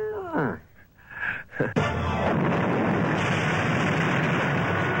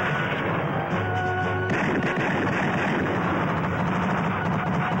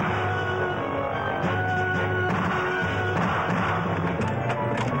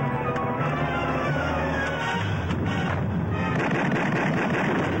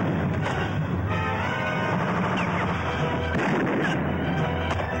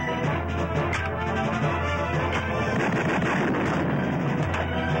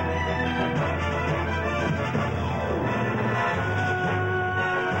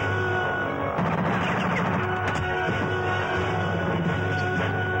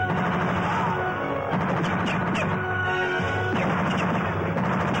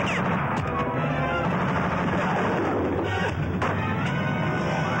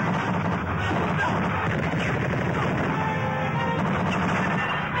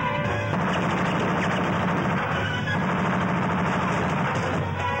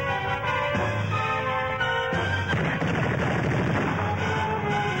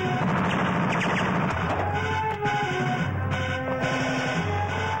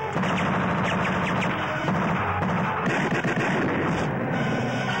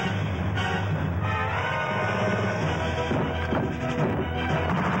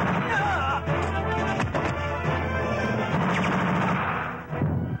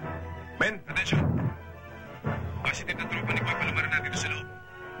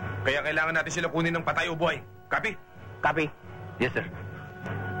 Kaya kailangan natin sila kunin ng patay o buhay. Copy? Copy. Yes, sir.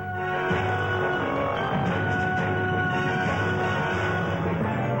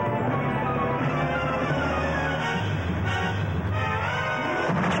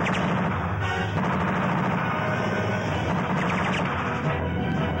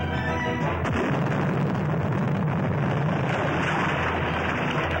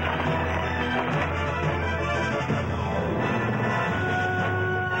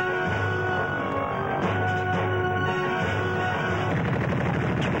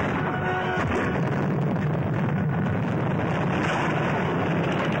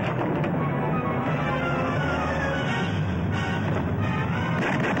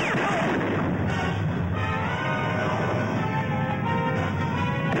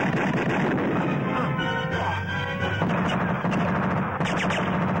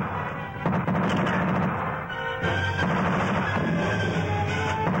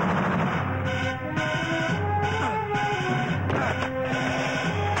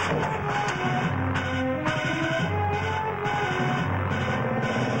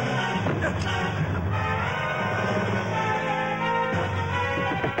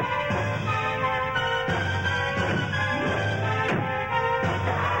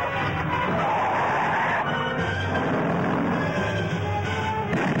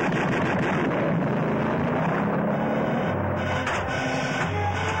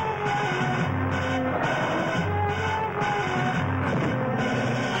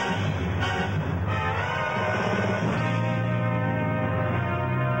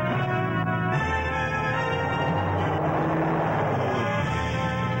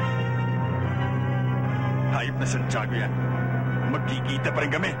 Na Santiago yan. Magkikita pa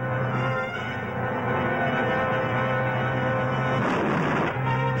rin kami.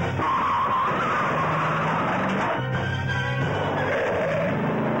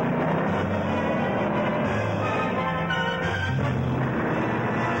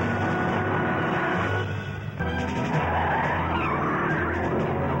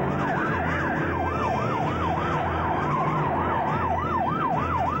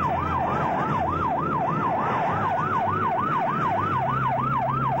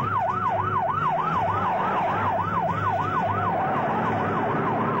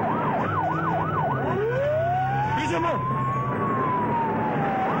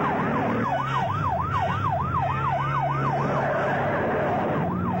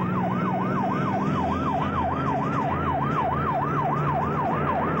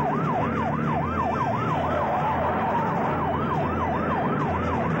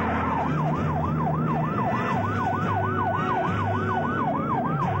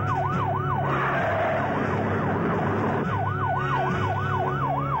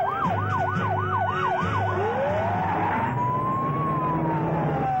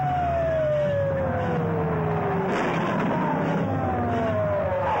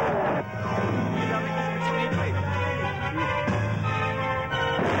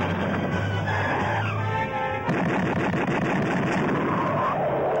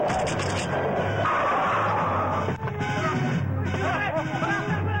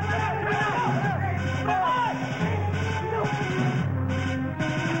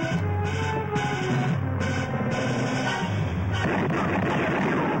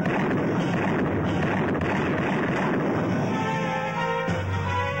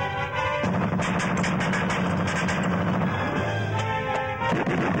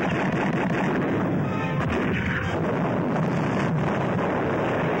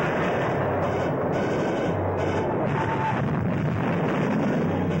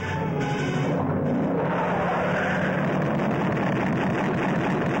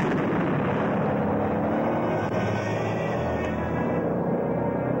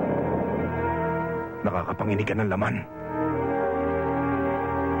 Nakakapanginig ka ng laman.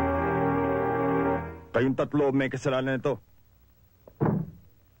 Kayong tatlo may kasalanan nito.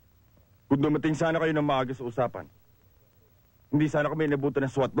 Kung dumating sana kayo ng maaga sa usapan, hindi sana kami inabutan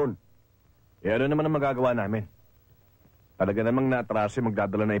ng SWAT doon. Eh ano naman ang magagawa namin? Talaga namang naatraso yung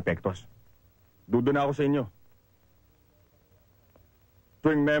magdadala ng epektos. Dudo na ako sa inyo.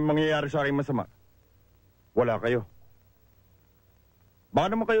 Tuwing may mangyayari sa akin masama, wala kayo. Baka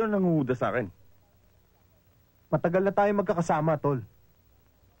naman kayo nanguhuda sa akin. Matagal na tayo magkakasama, Tol.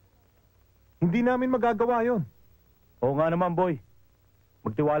 Hindi namin magagawa yon. Oo nga naman, boy.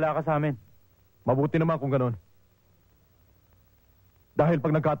 Magtiwala ka sa amin. Mabuti naman kung ganon. Dahil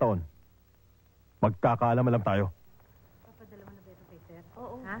pag nagkataon, magkakaalaman lang tayo. Papadala mo na ba ito kay Sir?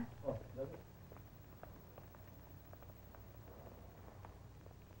 Oo. Ha?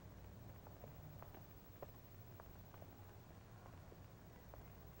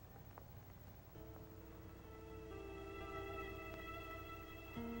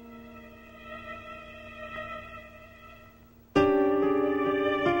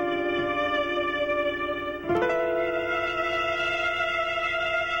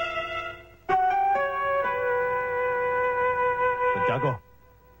 Santiago,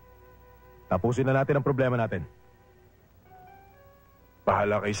 tapusin na natin ang problema natin.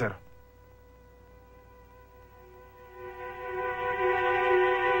 Bahala kay sir.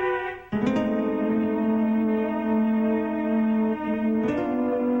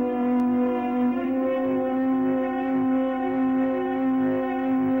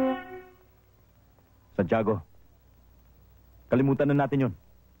 Santiago, kalimutan na natin yun.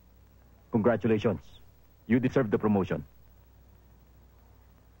 Congratulations. You deserve the promotion.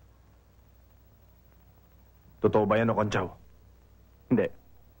 Totoo ba yan o Konchaw? Hindi.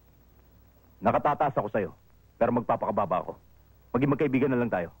 Nakatataas ako sa'yo, pero magpapakababa ako. Maging magkaibigan na lang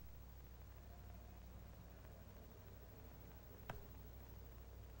tayo.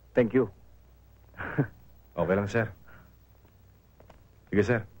 Thank you. Okay lang, sir. Sige,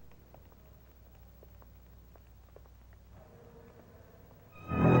 sir.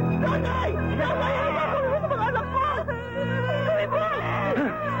 Nanay! Nanay! Ang mga anak ko!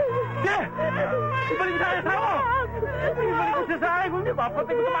 Sige! Ibalik sa akin ako! Ibalik ko siya sa akin! Kung di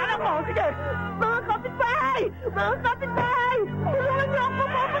papatay ko sa mga anak mo! Sige! Mga kapitbahay! Mga kapitbahay! Tulungan niyo ako!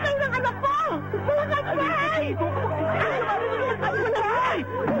 Papatay ng anak ko! Mga kapitbahay! Kapitbahay!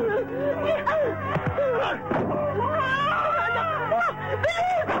 Anak ko!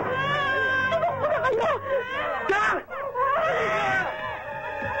 Bilis! Tulong ko na kayo! Jack!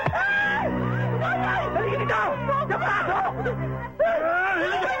 Halika dito! Kapasok!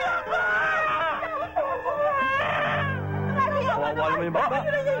 Kawawa naman yung bata.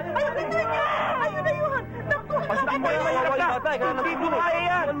 Ayun na yun! Pasukin mo yung mahirap na. Hindi ko kaya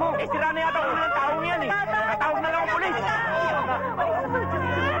yan. Eh, sira na yata ulo ng taong yan eh. Natawag na lang ang pulis.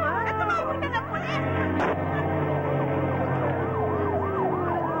 Tumawag na ng pulis!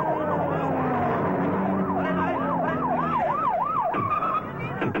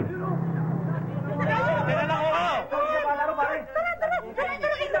 Tira lang ako. Tulungan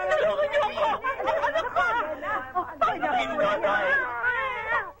niyo ako! Ang anak ko! Pagdakin mo na!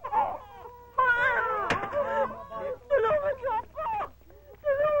 Tulungan niyo ako!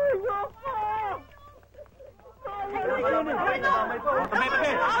 Tulungan niyo ako!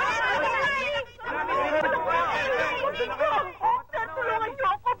 Tulungan niyo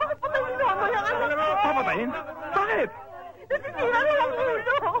ako! Bakit patayin niyo ako yung anak ko? Papatayin? Bakit? Nasisira na ang ulo!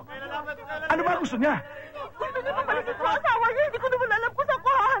 Ano ba gusto niya? Gusto niya mapalisin ko asawa niya. Hindi ko naman alam kung saan ko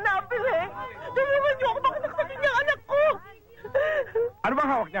hahanapin eh. Tulungan niyo ako. Bakit nagsakit niya ang anak ko? Ano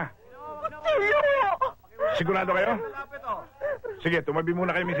bang hawak niya? Kutsilyo! Sigurado kayo? Sige, tumabi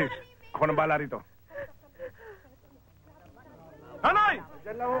muna kayo, misis. Ako nang bahala rito. Hanay!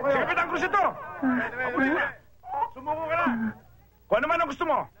 Si Kapitan Cruz ito! Mabuti na! Sumuko ka na! Kung ano man ang gusto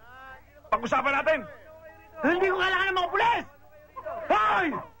mo, pag-usapan natin! Hindi ko kailangan ng mga pulis! Hoy!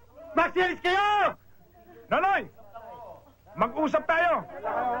 Magsialis kayo! Nonoy! Mag-usap tayo!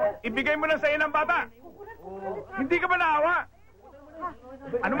 Ibigay mo na sa ng bata! Hindi ka ba naawa?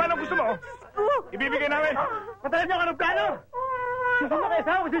 Ano man ang gusto mo, ibibigay namin! Patayin niyo ako ng plano! Susama kayo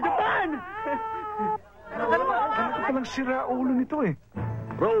sa ako sa Japan! Ano palang sira ulo nito eh?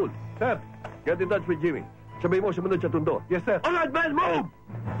 Roll! Sir, get in touch with Jimmy. Sabihin mo, sumunod sa tundo. Yes, sir. All right, man, move!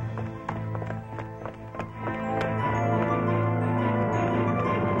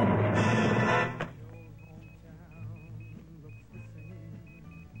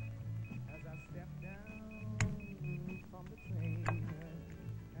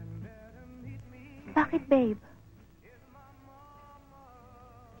 Bakit, babe?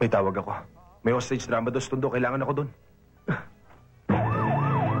 May tawag ako. May hostage drama doon sa Tondo. Kailangan ako doon.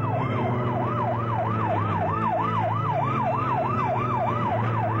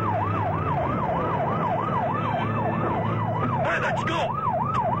 Let's go!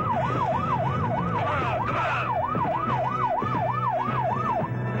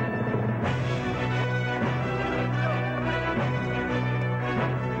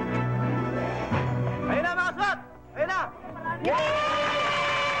 Ayun na, mga SWAT! Ayun na!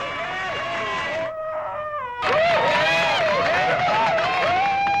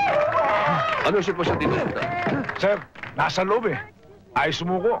 Ano ang sitwasyon dito, Sultan? Sir, nasa loob eh. Ay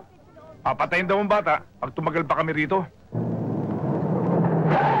sumuko. Papatayin daw ang bata pag tumagal pa kami rito.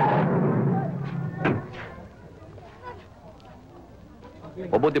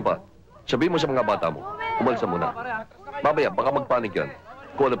 Mabuti pa, sabihin mo sa mga bata mo, umalsa muna. Mamaya, baka magpanik yan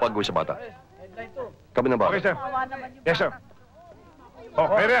kung ano pag-gawin sa bata. Kami na ba? Okay, sir. Yes, sir.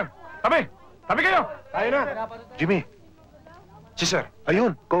 Oh, kayo rin. Tabi! Tabi kayo! Tayo na. Jimmy. Si Sir.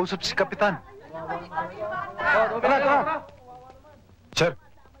 Ayun, kausap si Kapitan. Tara. Sir.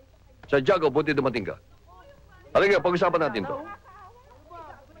 Santiago, buti dumating ka. Halika, pag-usapan natin to.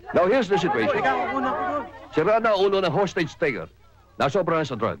 Now, here's the situation. Sira na ang ulo ng hostage taker. Nasobrahan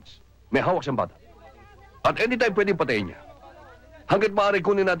sa drugs. May hawak siyang bata. At anytime pwedeng patayin niya. Hanggat maaari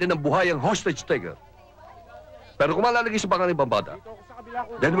kunin natin ang buhay ang hostage taker. Pero kung malalagay sa pangalan ng bata,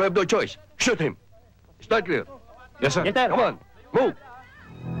 then we have no choice. Shoot him. Is that clear? Yes, sir. Come on, move.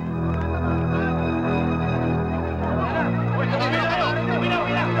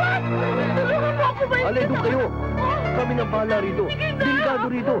 Alay, doon kayo. Kami nang bahala rito. Delikado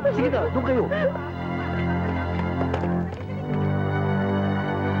rito. Sige na, doon kayo.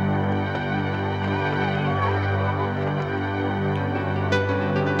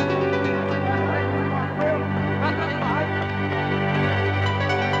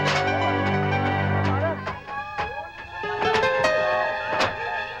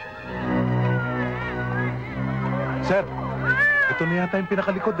 Sir, ito na yata yung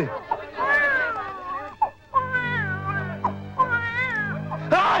pinakalikod eh.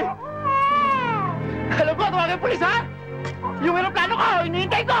 Hoy! Alam ko, tumawag yung pulis, ha? Yung aeroplano ko,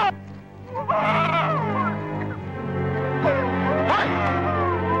 hinihintay ko! Hoy!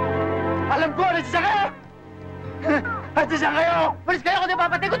 Alam ko, nasisya kayo! Nasisya kayo! Pulis kayo, kundi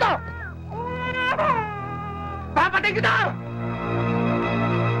papatay ko to! Papatay ko to!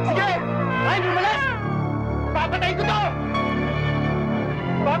 Sige! Ay, lumalas! Papatay ko to!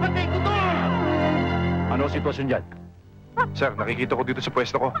 Papatay ko to! Ano ang sitwasyon dyan? Sir, nakikita ko dito sa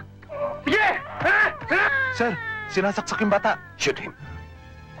pwesto ko. Sige! Sir, sinasaksak yung bata. Shoot him.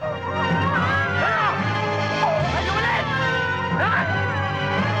 Ay, lumalas!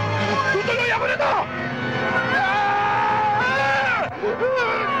 Tutuloy ako na to!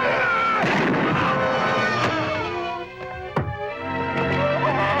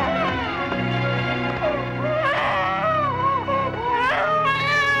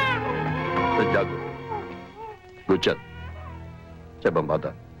 Santiago. Good shot. Sa ibang bata.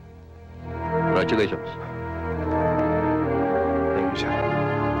 Congratulations. Thank you, sir.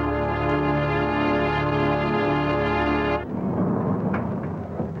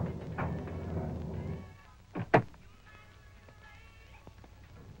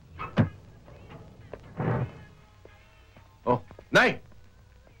 Oh, Nay!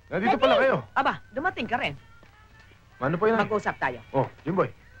 Nandito pala kayo. Aba, dumating ka rin. Ano po yun? Mag-usap tayo. Oh, Jimboy.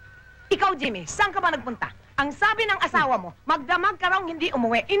 Ikaw, Jimmy, saan ka ba nagpunta? Ang sabi ng asawa mo, magdamag ka raw hindi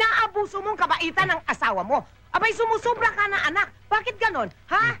umuwi. Inaabuso mong kabaitan ng asawa mo. Abay, sumusubra ka na anak. Bakit ganon?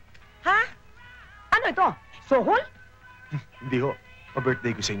 Ha? Ha? Ano ito? Sohol? Hindi ho.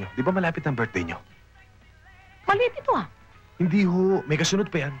 Pa-birthday ko sa inyo. Di ba malapit ang birthday nyo? Malit ito ah. Hindi ho. May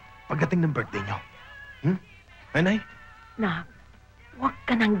kasunod pa yan. Pagdating ng birthday nyo. Anay? Nak, huwag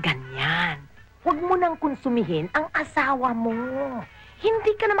ka nang ganyan. Huwag mo nang konsumihin ang asawa mo.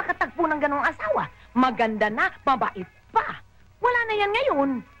 Hindi ka na makatagpo ng ganong asawa. Maganda na, mabait pa. Wala na yan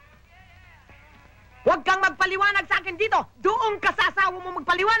ngayon. Huwag kang magpaliwanag sa akin dito. Doon ka sa asawa mo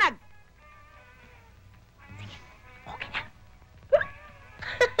magpaliwanag. Sige, okay na.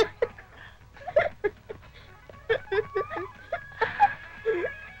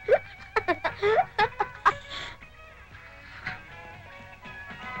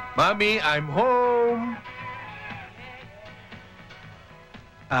 Mommy, I'm home.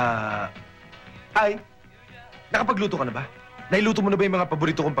 Ay, nakapagluto ka na ba? Nailuto mo na ba yung mga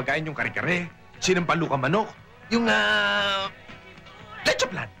paborito kong pagkain, yung kare-kare, sinampalukang manok, yung, leche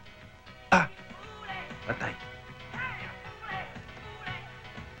plan? Patay.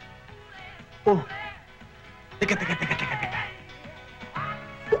 Oh, Teka.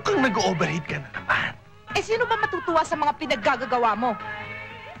 Mukhang nag-overheat ka na naman. Eh, sino ba matutuwa sa mga pinaggagawa mo?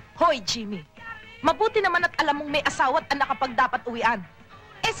 Hoy, Jimmy. Mabuti naman at alam mong may asawa at anak kapag dapat uwian.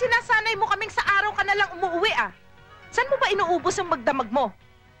 Eh, sinasanay mo kaming sa araw ka na lang umuwi, ah. Saan mo ba inuubos ang magdamag mo?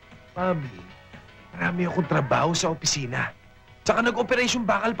 Mami, marami akong trabaho sa opisina. Tsaka nag-operation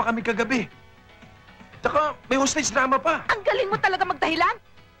bakal pa kami kagabi. Tsaka may hostage drama pa. Ang galing mo talaga magdahilan.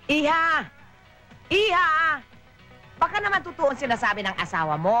 Iha! Baka naman totoo ang sinasabi ng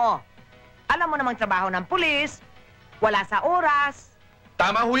asawa mo. Alam mo namang trabaho ng pulis, wala sa oras.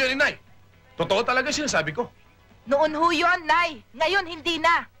 Tama ho yan, Inay. Totoo talaga sinasabi ko. Noon ho yun, Nay. Ngayon, hindi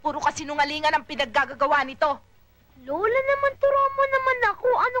na. Puro kasinungalingan ang pinaggagawa nito. Lola naman, turo mo naman ako.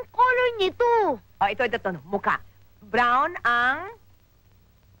 Anong color nito? Ito, mukha. Brown ang...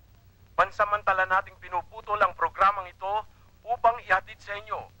 Pansamantala nating pinuputol ang programang ito upang ihatid sa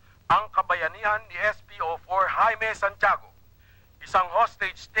inyo ang kabayanihan ni SPO4 Santiago. Isang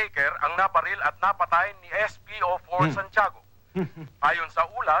hostage taker ang naparil at napatay ni SPO4 Santiago. Ayon sa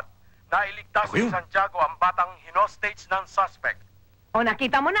ulat, nailigtas ni Santiago ang batang hinostage ng suspect. O,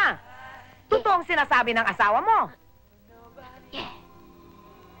 nakita mo na. Totoong sinasabi ng asawa mo.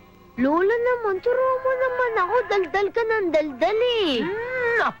 Lola naman, turo mo naman ako. Daldal ka ng daldal eh.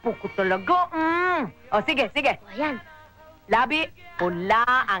 Apo ko talaga. O, sige. Ayan. Labi, pula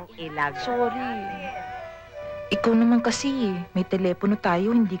ang ilag. Sorry. Ikaw naman kasi, may telepono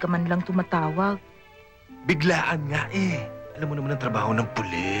tayo, hindi ka man lang tumatawag. Biglaan nga eh. Alam mo naman ang trabaho ng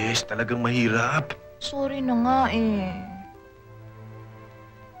pulis. Talagang mahirap. Sorry na nga eh.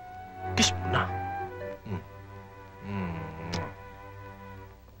 Kiss mo na.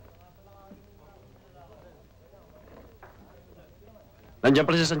 Nandiyan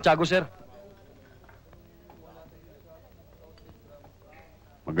pala si Santiago, sir.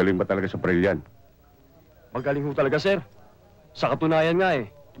 Magaling ba talaga sa paril yan? Magaling ho talaga, sir. Sa katunayan nga eh,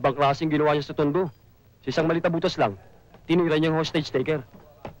 ibang klaseng ginawa niya sa tondo. Sa isang malitabutas lang, tinira niya yung hostage taker.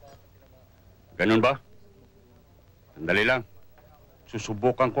 Ganun ba? Sandali lang.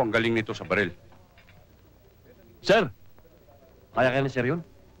 Susubukan ko ang galing nito sa baril. Sir, kaya na sir yun?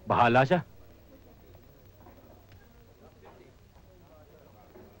 Bahala siya.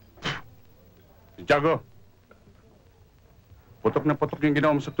 Santiago, putok na putok yung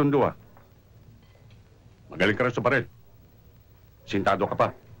ginawa mo sa tundo, ah. Magaling ka rin sa baril. Sintado ka pa.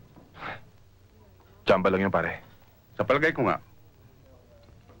 Tsamba lang yun, pare. Sa palagay ko nga.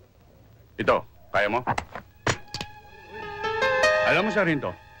 Ito, kaya mo? Alam mo,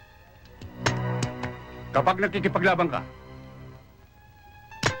 Sarinto, kapag nakikipaglaban ka,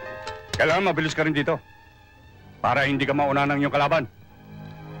 kailangan mabilis ka rin dito para hindi ka mauna ng iyong kalaban.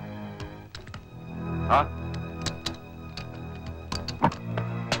 Ha?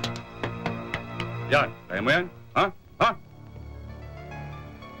 Yan, kaya mo yan? Ha? Ha?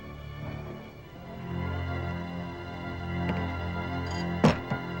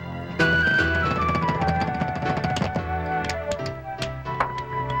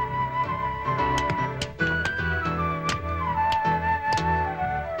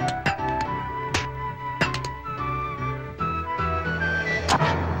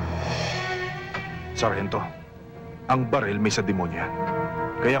 Sargento, ang baril may sa demonyo yan.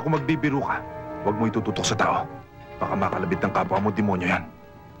 Kaya kung magbibiro ka, huwag mo itututok sa tao. Baka makalabit ng kapwa mo demonyo yan.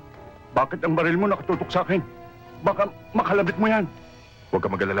 Bakit ang baril mo nakatutok sa akin? Baka makalabit mo yan. Huwag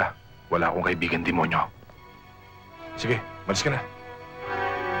ka mag-alala. Wala akong kaibigan demonyo. Sige, malis ka na.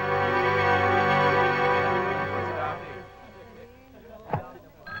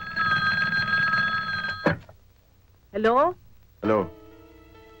 Hello? Hello.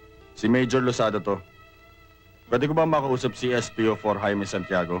 Si Major Losada to. Pwede ko ba makausap si SPO4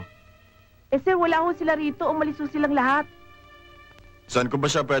 Santiago? Eh, sir, wala ho sila rito. Umalis ho silang lahat. Saan ko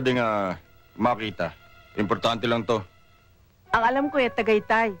ba siya pwedeng makita? Importante lang to. Ang alam ko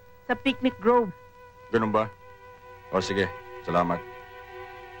Tagaytay, sa Picnic Grove. Ganun ba? O sige, salamat.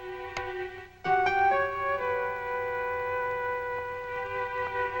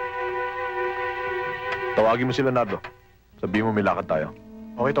 Tawagin mo sila, Nardo. Sabihin mo may lakad tayo.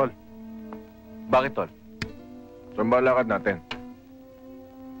 Okay, Tol. Bakit, Tol? Saan ba lakad natin?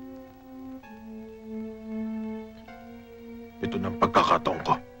 Ito na ang pagkakataon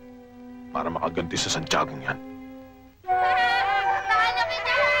ko para makaganti sa Santiago yan.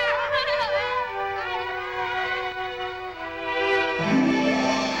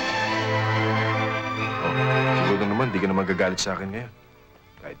 Siguro naman, di ka naman gagalit sa akin ngayon.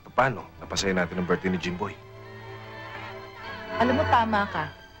 Kahit paano, napasaya natin ang birthday ni Jimboy. Alam mo, tama ka.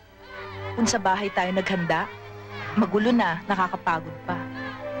 Kung sa bahay tayo naghanda, magulo na, nakakapagod pa.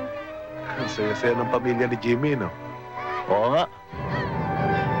 Ang saya-saya ng pamilya ni Jimmy, no? Oo nga.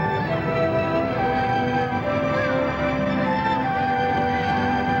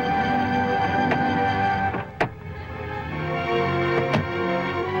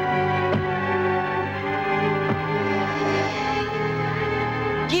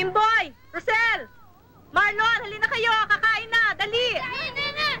 Jimboy! Rosel! Marlon, halina kayo! Kakain na! Dali!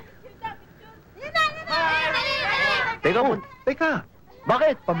 Teka po. Teka!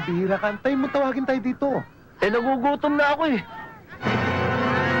 Bakit? Pambihira ka. Antayin mo, tawagin tayo dito. Eh, nagugutom na ako eh.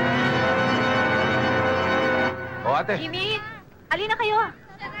 O, ate. Jimmy, halina kayo.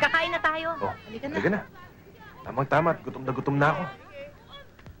 Kakain na tayo. Oh, halika na. halika na. Tamang-tama. Gutom na ako.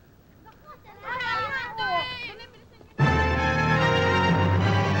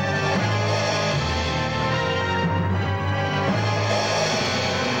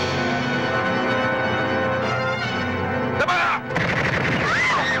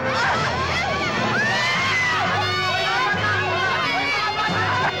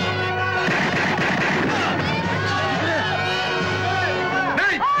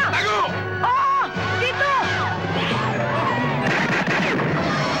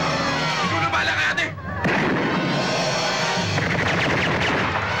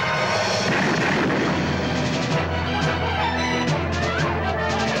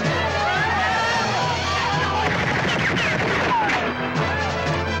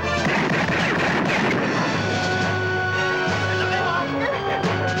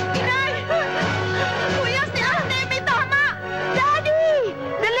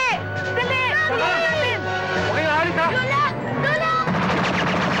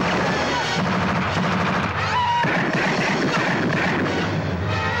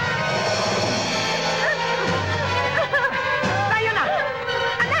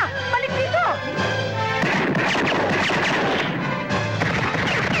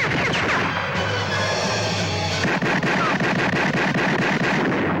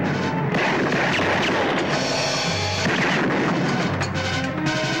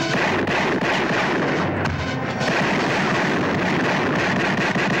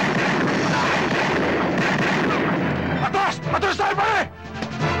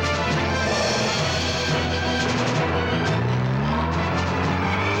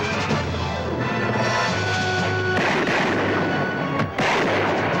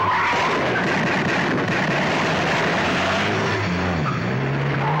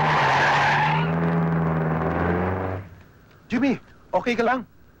 Jimmy, okay ka lang?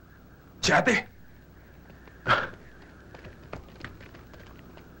 Si ate!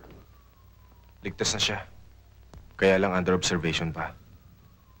 Ligtas na siya. Kaya lang under observation pa.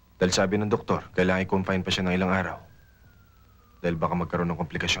 Dahil sabi ng doktor, kailangan i-confine pa siya ng ilang araw. Dahil baka magkaroon ng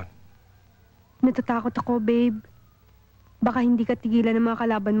komplikasyon. Natatakot ako, babe. Baka hindi ka tigilan ng mga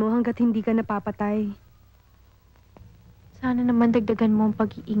kalaban mo hanggat hindi ka napapatay. Sana naman dagdagan mo ang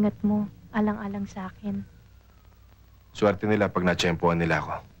pag-iingat mo, alang-alang sa akin. Swerte nila pag natsyempohan nila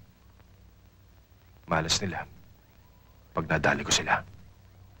ako. Malas nila pag nadali ko sila.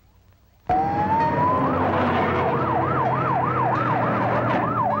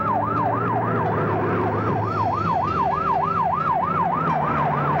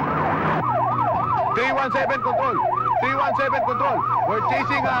 Control. 317 Control. We're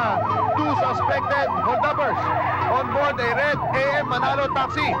chasing two suspected holdovers on board a red AM Manalo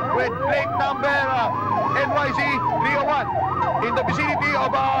taxi with plate number NYC 301 in the vicinity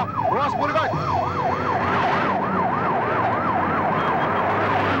of Ross Boulevard.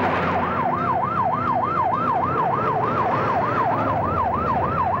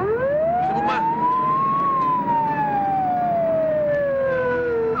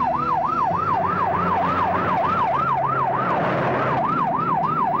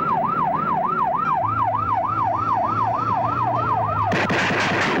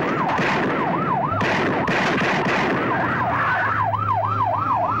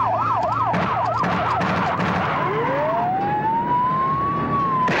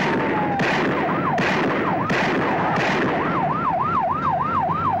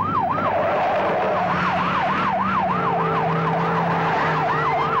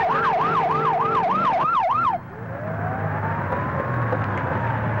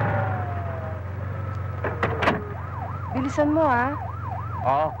 Bilisan mo, ha?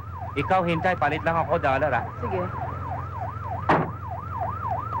 Oo. Ikaw hintay, palit lang ako $1, ha? Sige.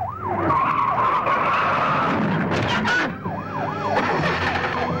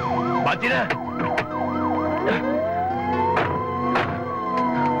 Bati na!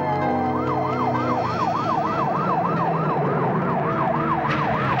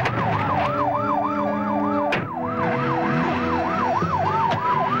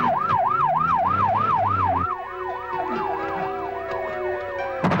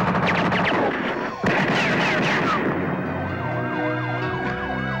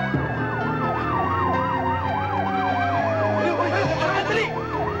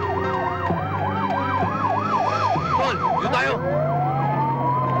 tayo!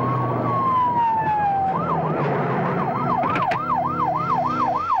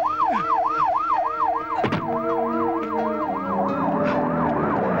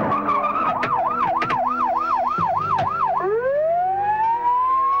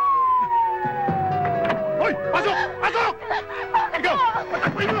 Hoy! Pasok! Pasok! Ikaw!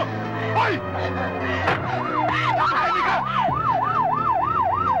 Patakboy mo! Hoy! Hindi ka!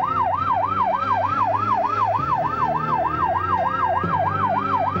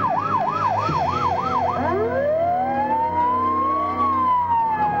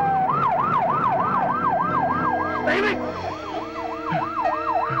 Tahimik!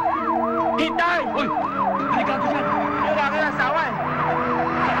 Hintay! Hoy! Halika ko dyan! Wala ka na asawa eh!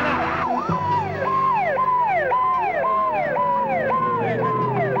 Saka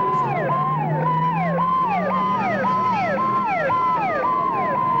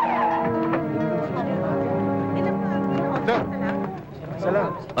na!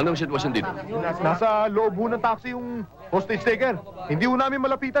 Anong sitwasyon dito? Nasa loob ho ng taxi yung hostage taker. Hindi ho namin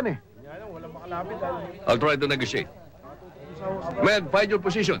malapitan eh. I'll try to negotiate. Men, find your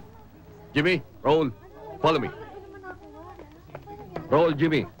position. Jimmy, Raul, follow me. Raul,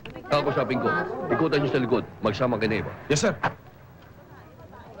 Jimmy, kakusapin ko. Ikutan niyo sa likod. Magsama kay Neva. Yes, sir.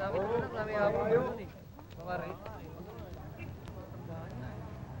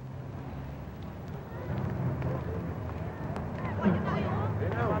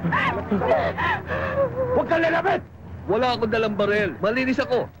 Huwag kang lalapit! Wala akong dalang barel. Malinis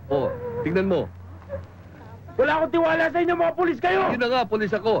ako. Oh, tingnan mo. Wala akong tiwala sa inyo, mga pulis kayo! Yun na nga,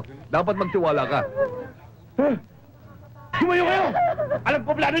 pulis ako. Dapat magtiwala ka. Tumayo kayo! Alam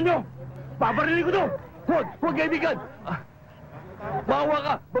ko plano nyo! Babarilin ko to! Huwag kaibigan! Maawa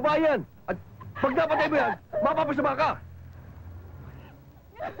ka, babae yan! At pag napatay mo yan, mapapasama ka!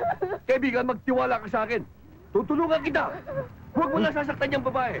 Kaibigan, magtiwala ka sa akin. Tutulungan kita! Huwag mo na sasaktan yung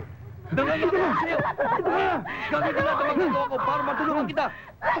babae! Nangangako ko sa'yo! Gagawin ka lahat ang magagawa ko para matulungan kita!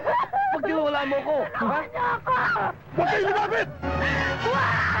 Pagtiwala mo ko, ha? Huwag kayo lumapit!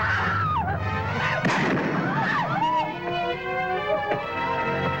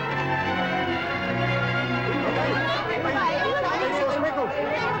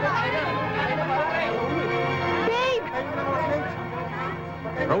 Babe!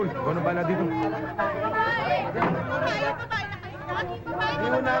 Raul, ikaw na bala dito.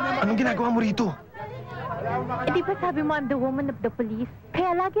 Anong ginagawa mo rito? Eh, di ba sabi mo I'm the woman of the police?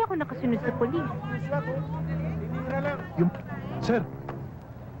 Kaya lagi ako nakasunod sa police. Sir,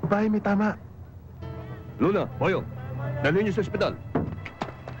 babae may tama. Luna, Boyong, dalhin niyo sa ospital.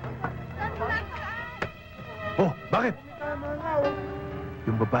 Oh, bakit?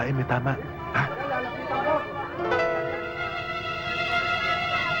 Yung babae may tama. Ha?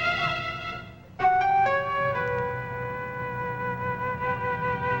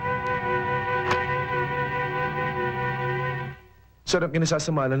 Sir, ang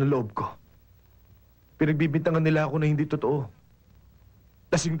kinasasamalan ng loob ko. Pinagbibintangan nila ako na hindi totoo.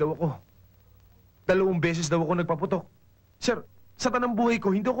 Lasing daw ako. 2 beses daw ako nagpaputok. Sir, sa tanang buhay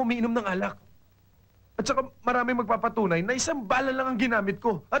ko, hindi ako umiinom ng alak. At saka marami magpapatunay na 1 bala lang ang ginamit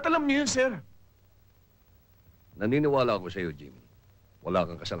ko. At alam niyo yun, sir. Naniniwala ako sa iyo, Jimmy. Wala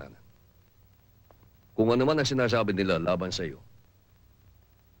kang kasalanan. Kung ano man ang sinasabi nila laban sa iyo,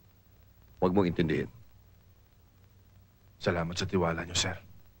 huwag mong intindihin. Salamat sa tiwala niyo, sir.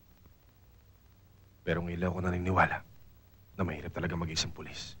 Pero ngayon ako naniniwala na mahirap talaga mag-isang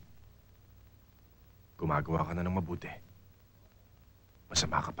pulis. Gumagawa ka na ng mabuti.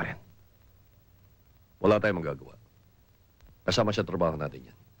 Masama ka pa rin. Wala tayong magagawa. Kasama sa trabaho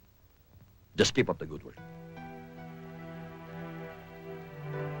natin yan. Just keep up the good work.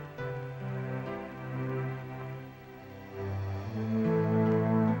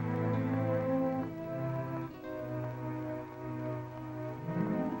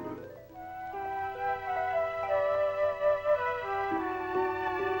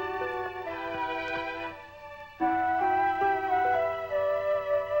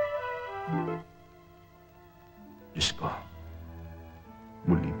 Diyos ko,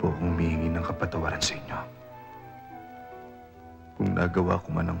 muli po akong humihingi ng kapatawaran sa inyo. Kung nagawa ko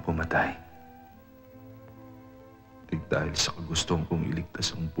man ang pumatay, dahil sa kagustuhan kong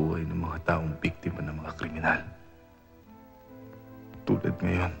iligtas ang buhay ng mga taong biktima ng mga kriminal. Tulad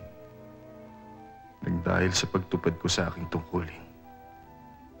ngayon, dahil sa pagtupad ko sa aking tungkulin,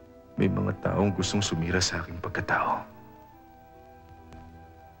 may mga taong gustong sumira sa aking pagkatao.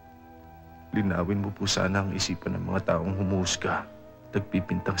 Linawin mo po sana ang isipan ng mga taong humuhusga,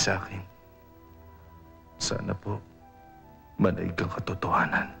 nagpipintang sa akin. Sana po, manaig ang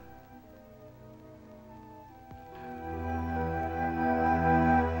katotohanan.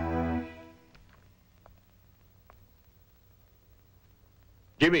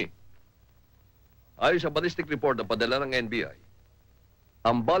 Jimmy, ayon sa ballistic report na padala ng NBI,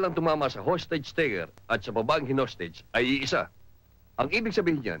 ang balang tumama sa hostage taker at sa babaeng hinostage ay iisa. Ang ibig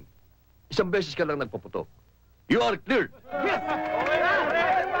sabihin niyan, isang beses ka lang nagpaputok. You are cleared! Yes!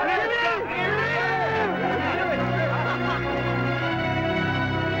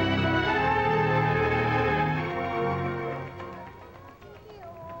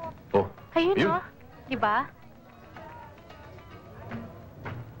 Oh, Ayun, yun. no? Diba?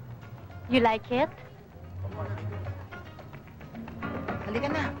 You like it?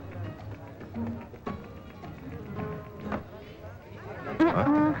 Halika na.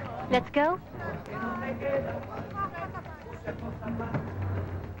 Let's go.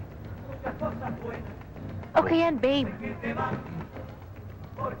 Okay yan, babe.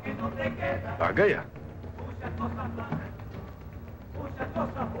 Bagay ah.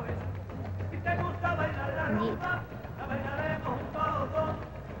 Hindi.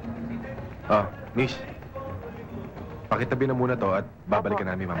 Ah, miss. Pakitabi na muna to at babalikan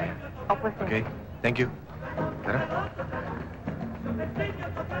namin mamaya. Opo, sir. Okay? Thank you. Tara.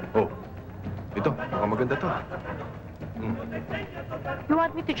 Oh, ito. Mukhang maganda to. You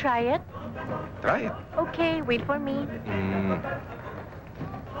want me to try it? Try it. Okay, wait for me.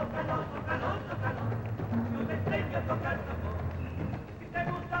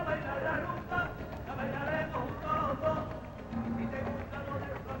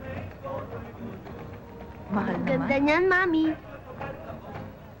 Mahal naman. Ganda niyan, Mami.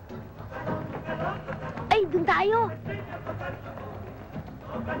 Ay, dun tayo.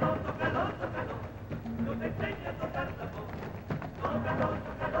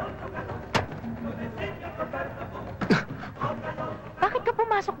 Bakit ka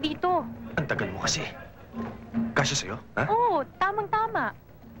pumasok dito? Ang tagal mo kasi. Kasya sa'yo, ha? Oo, tamang-tama.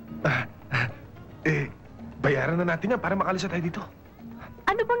 Bayaran na natin yan para makalis na tayo dito.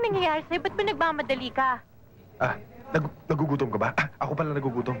 Ano bang nangyayari sa'yo? Ba't ba nagmamadali ka? Nagugutom ka ba? Ako pala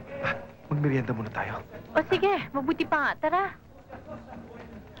nagugutom. Magmerienda muna tayo. O sige, mabuti pa nga. Tara.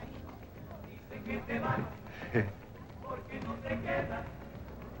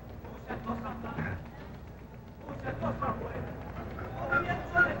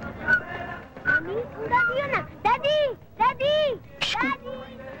 Mami, ang daddy yun ah. Daddy! Daddy!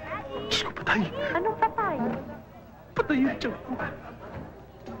 Daddy! Diyos ko, patay. Anong patay? Patay yung tiyan ko.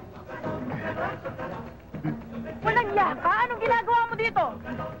 Walang yaka? Anong ginagawa mo dito?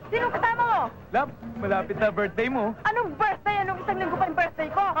 Sinong kasama mo? Love, malapit na birthday mo. Anong birthday? Anong isang linggo pa yung birthday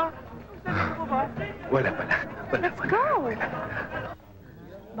ko? Ha? Isang linggo pa ba? Wala pala. Let's go!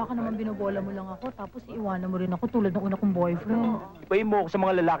 Baka naman binobola mo lang ako, tapos iiwanan mo rin ako tulad ng una kong boyfriend. Ipayin mo ako sa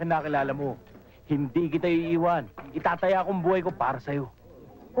mga lalaki na kilala mo. Hindi kita iiwan. Itataya akong buhay ko para sa'yo.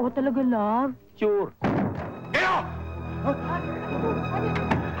 Oo, talaga, love. Sure. Kayo!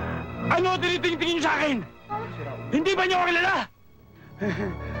 Ano tinitingin niyo sa akin? Hindi ba niyo ako kilala?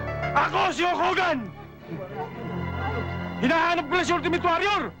 Ako si Hulk Hogan! Hinahanap ko lang si Ultimate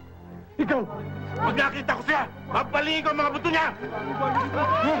Warrior! Ikaw, pag nakita ko siya, mapalihin ko ang mga buto niya!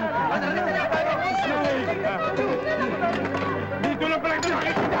 Dito lang pala ito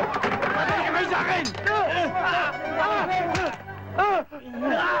nakikita! Patay ka kayo sa akin!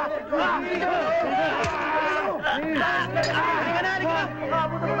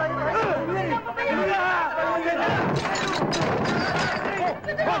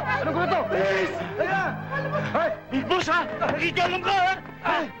 Ano ko ito? Big Boss, ha? Nakikialam ka,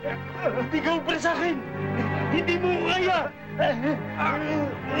 ha? Hindi ka upra sa akin! Hindi mo ko kaya!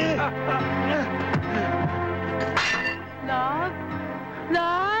 Love?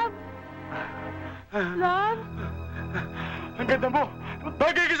 Love? Love? Ang ganda mo!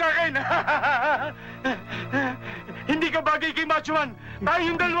 Bagay ka sa akin! Hindi ka bagay kay Macho Man!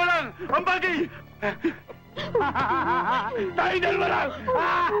 Tayong dalawa lang! Ang bagay! Tayong dalawa lang!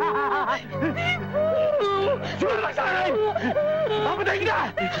 Sure lang sa akin! Papatayin kita!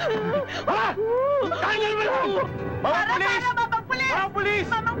 Ha? Tayong dalawa lang! Mga pulis! Mamang pulis! Mga pulis!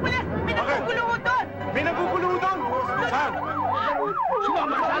 Mamang pulis! May naguguluho doon! May naguguluho doon! Saan?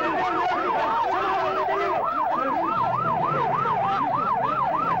 Sumama sa akin!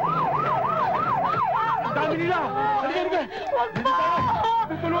 Ang dami nila! Halika, halika! Huwag po!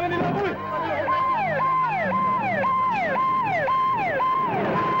 Tutulungan nila ako eh!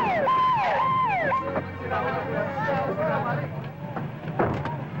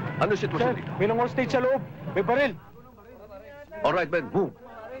 Ano sitwasyon dito? May nang-hostage sa loob. May baril. All right, men, move.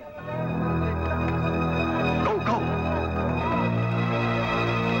 Go, go!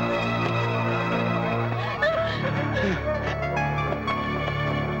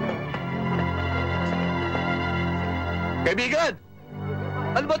 Kaibigan!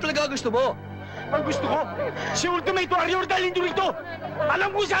 Ano ba talaga gusto mo? Ang gusto ko, si Ultimate Warrior dalhin nyo rito!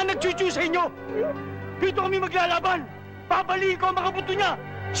 Alam ko saan nagchuchu sa inyo! Dito kami maglalaban! Babaliin ko ang mga buto niya!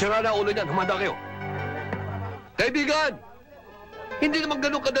 Sira na ulo niyan, humanda kayo. Kaibigan! Hindi naman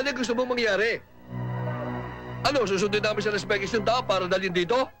ganun kadali gusto mong mangyari. Ano, susundin namin sa Las Vegas yung tao para dalhin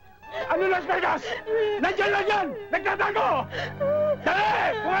dito? Ano Las Vegas? Nandiyan lang yan! Nagtatago! Dali!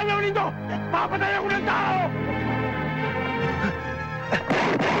 Kung ayaw nito, papatay ako ng tao!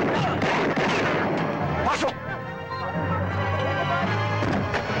 Pasok!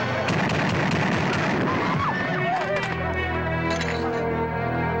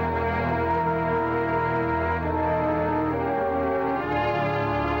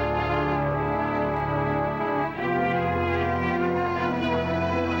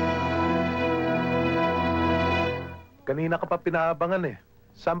 Kanina ka pa pinaabangan eh.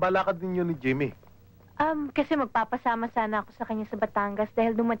 Saan ba lakad ninyo ni Jimmy? Kasi magpapasama sana ako sa kanya sa Batangas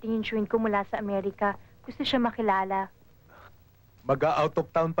dahil dumating yung chewin ko mula sa Amerika. Gusto siya makilala. Mag-out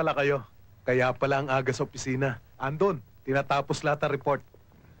of town pala kayo. Kaya pala ang aga sa opisina. Andon, tinatapos lahat ang report.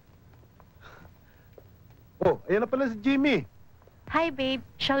 Oh, ayan na pala si Jimmy. Hi, babe.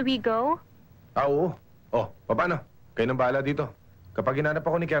 Shall we go? Oo. Oh, paano? Kayo nang bahala dito. Kapag hinanap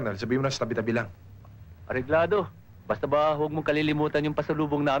ako ni Colonel, sabihin mo na sa tabi-tabi lang. Areglado. Basta ba huwag mong kalilimutan yung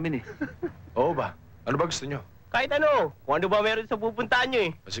pasalubong namin eh. Oo ba? Ano ba gusto nyo? Kahit ano. Kung ano ba meron sa pupuntahan nyo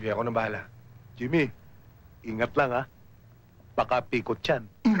eh. Sige, ako nang bahala. Jimmy, ingat lang ha. Baka pikot yan.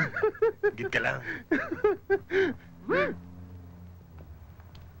 Git ka lang.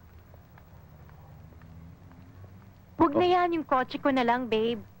 Huwag na yan, yung kotse ko na lang,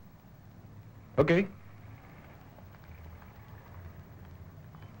 babe. Okay.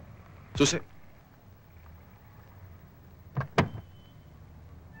 Susi.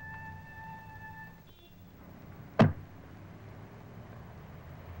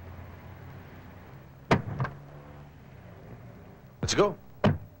 Let's go.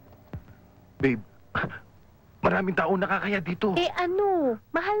 Babe, maraming tao nakakaya dito. Eh ano,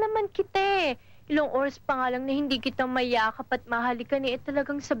 mahal naman kita eh. Ilang oras pa nga lang na hindi kita mayakap at mahalikan eh.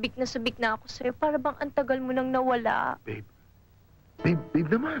 Talagang sabik na ako sa'yo. Para bang ang tagal mo nang nawala. Babe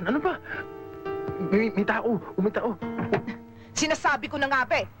naman, ano ba? May tao, may tao. Sinasabi ko na nga,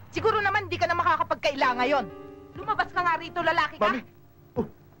 be. Siguro naman di ka na makakapagkaila ngayon. Lumabas ka nga rito, lalaki ka.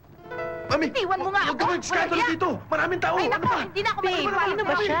 Mami! Iwan mo nga ako! Huwag ka mag-scandal dito! Maraming tao! Ay, Ano naku, ba? hindi na ako Babe, sino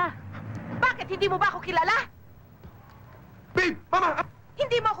ba siya? Bakit? Hindi mo ba ako kilala? Babe! Mama!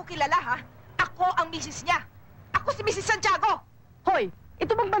 Hindi mo ako kilala, ha? Ako ang misis niya. Ako si Mrs. Santiago. Hoy,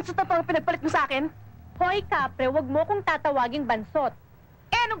 ito bang bansot na pang pinagpalit mo sa akin? Hoy, kapre, wag mo kong tatawaging bansot.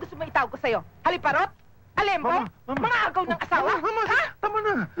 Eh, anong gusto mo itawag ko sa'yo? Haliparot? Alembo? Mga agaw ng asawa? Ha? Tama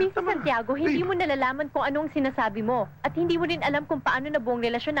na! Mrs. Santiago, hindi mo nalalaman kung anong sinasabi mo. At hindi mo rin alam kung paano nabuong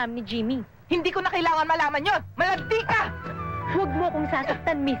relasyon namin ni Jimmy. Hindi ko na kailangan malaman yon. Malandi ka! Huwag mo kong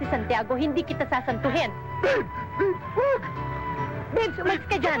sasaktan, Mrs. Santiago. Hindi kita sasantuhin. Babe! Huwag! Babe, umalis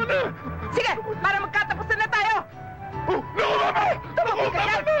ka dyan. Sige, para magkatapusan na tayo. Naku, mama! Tumaki ka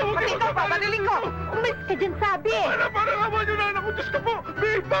dyan! Pati ikaw, babaliling ko! Umalis ka dyan, sabi! Para naman yun na anak ko! Diyos ko po!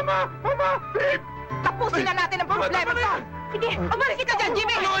 Babe! Mama! Mama! Babe! Tapusin na natin ang problema ito! Sige, umalis ka dyan,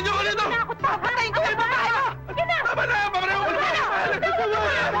 Jimmy! Tulungan niyo ko nito! Papatayin ko yung babae mo! Sige na! Tama na! Papareho ko na!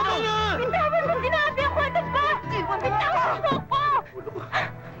 Bitawan mo! Sinabi ako! Ano ba? Bitawan mo ako!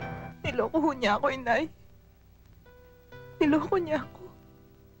 Niloko ho niya ako, inay. Niloko niya ako.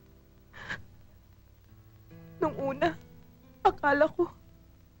 Nung una, akala ko,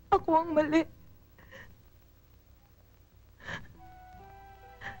 ako ang mali.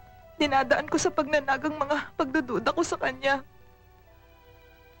 Dinadaan ko sa pagnanagang mga pagdududa ko sa kanya.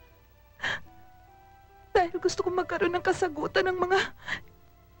 Dahil gusto ko magkaroon ng kasagutan ng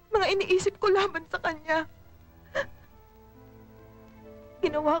mga iniisip ko laban sa kanya.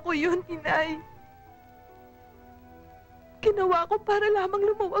 Ginawa ko yun, inay. Ginawa ko para lamang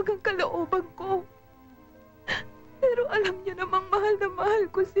lumuwag ang kalooban ko. Pero alam niyo namang mahal na mahal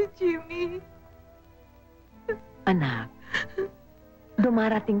ko si Jimmy. Anak,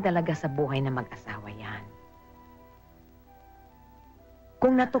 dumarating talaga sa buhay na mag-asawa yan.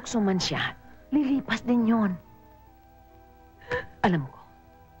 Kung natukso man siya, lilipas din yon. Alam ko,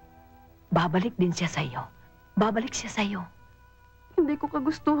 babalik din siya sa'yo. Babalik siya sa'yo. Hindi ko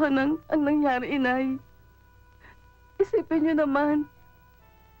kagustuhan ang nangyari, inay. Isipin niyo naman,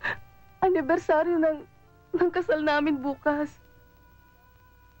 anibersaryo ng kasal namin bukas.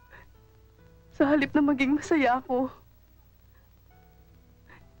 Sa halip na maging masaya ako,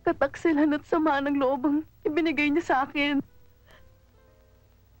 kataksilan at sama ng loob ang ibinigay niya sa akin.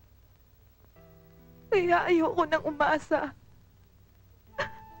 Kaya ayoko nang umasa.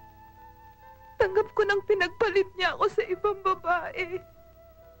 Tanggap ko nang pinagpalit niya ako sa ibang babae.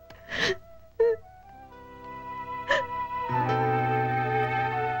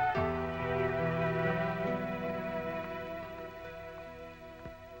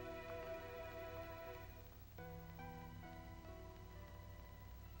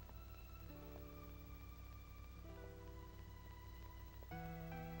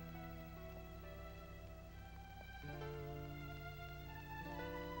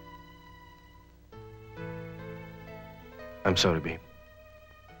 I'm sorry, babe.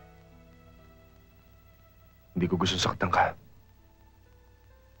 Hindi ko gusto saktan ka.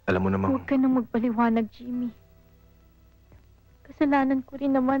 Alam mo namang... Huwag ka nang magpaliwanag, Jimmy. Kasalanan ko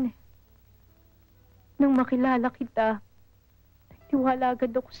rin naman eh. Nang makilala kita, nagtiwala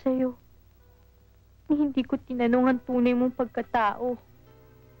agad ako sa'yo. Hindi ko tinanong ang tunay mong pagkatao.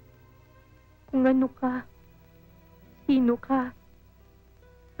 Kung ano ka, sino ka.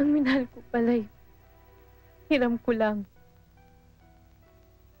 Ang minahal ko pala'y hiram ko lang.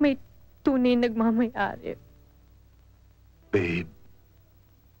 May tunay nagmamayari. Babe,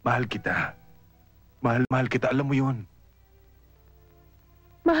 mahal kita. Mahal kita. Alam mo yun.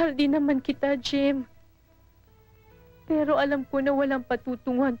 Mahal din naman kita, Jim. Pero alam ko na walang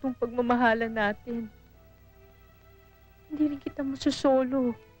patutunguhan tong pagmamahalan natin. Hindi rin kita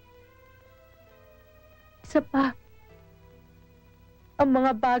masusolo. Isa pa, ang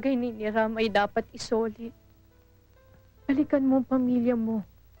mga bagay ni Niram ay dapat isoli. Balikan mo ang pamilya mo.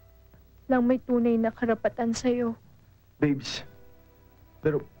 Lang may tunay na karapatan sa'yo. Babes,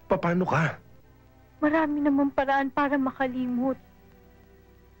 pero paano ka? Marami namang paraan para makalimot.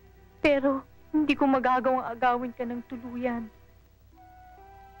 Pero hindi ko magagawang agawin ka ng tuluyan.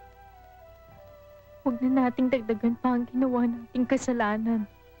 Huwag na nating dagdagan pa ang ginawa nating kasalanan.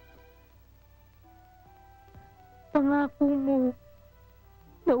 Pangako mo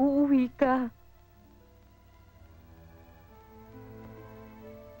na uuwi ka.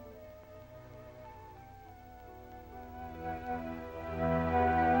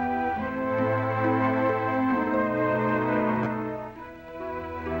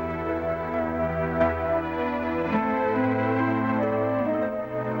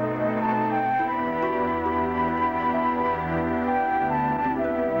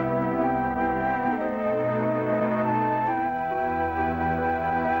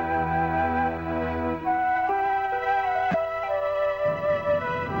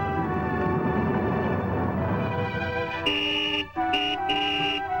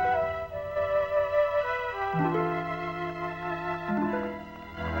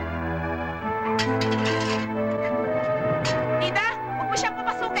 Tita, huwag mo siyang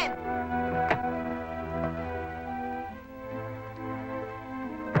papasukin!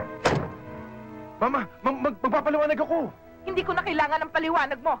 Mama, magpapaliwanag ako. Hindi ko na kailangan ng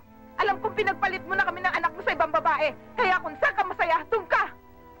paliwanag mo. Alam kong pinagpalit mo na kami ng anak mo sa ibang babae. Kaya kung saan ka masaya, doon ka!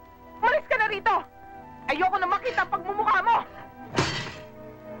 Malis ka na rito! Ayoko na makita ang pagmumukha mo!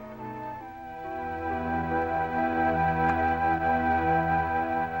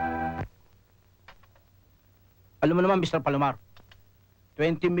 Alam mo naman, Mr. Palomar,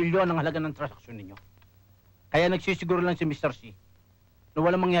 20 milyon ang halaga ng transaksyon ninyo. Kaya nagsisiguro lang si Mr. C na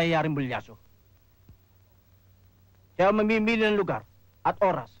walang mangyayaring bulyaso. Kaya mamimili ng lugar at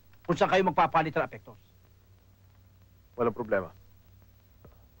oras kung saan kayo magpapalit ng apektos. Walang problema.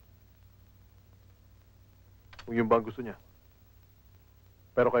 Kung yun ba ang gusto niya.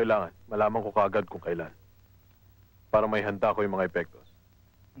 Pero kailangan, malaman ko kaagad kung kailan. Para may handa ko yung mga epektos.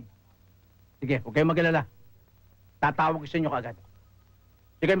 Sige, huwag kayong mag-alala. Tatawag ko sa inyo kaagad.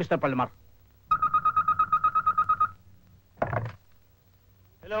 Sige, Mr. Palomar.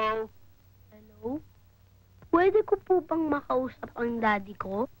 Hello? Hello? Pwede ko po bang makausap ang daddy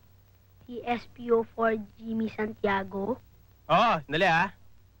ko? Si SPO4 Santiago? Oo, dali ha.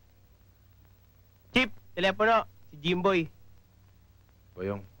 Chip, telepono, si Jimboy.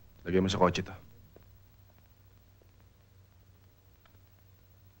 Boyong, lagay mo sa kotse to.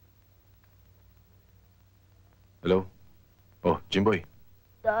 Hello? Oh, Jimboy.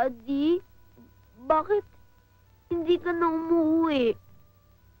 Daddy, bakit hindi ka na umuwi?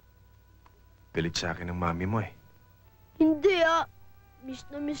 Galit sa akin ng mami mo eh. Hindi miss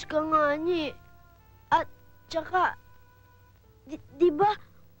na miss ka nga niya eh. At tsaka, di ba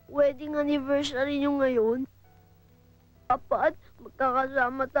wedding anniversary niyo ngayon? Dapat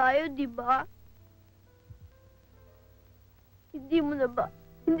magkakasama tayo, di ba? Hindi mo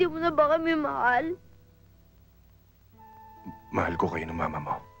na ba kami mahal? Mahal ko kayo ng mama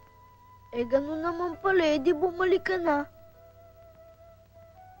mo. Eh, ganun naman pala eh. Di bumalik ka na.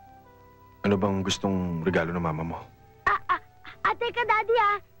 Ano bang gustong regalo ng mama mo? Teka, Daddy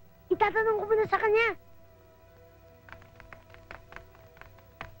Itatanong ko muna sa kanya.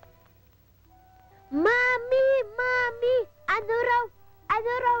 Mami! Mami!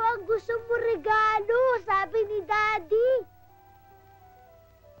 Ano raw ang gusto mo regalo? Sabi ni Daddy.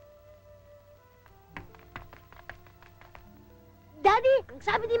 Daddy, ang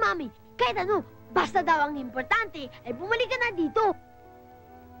sabi ni Mami, kahit ano, basta daw ang importante, ay bumalik ka na dito.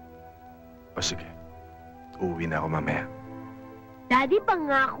 O sige, uuwi na ako mamaya. Daddy,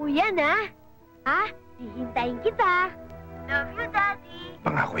 pangako yan, ha? Ha? Hihintayin kita. Love you, Daddy.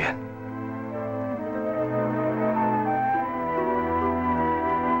 Pangako yan.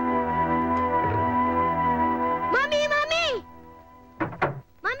 Mami! Mami!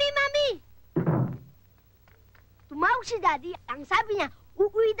 Mami! Mami! Tumawag si Daddy. Ang sabi niya,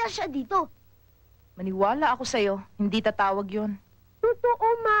 uuwi na siya dito. Maniwala ako sa'yo. Hindi tatawag yun. Totoo,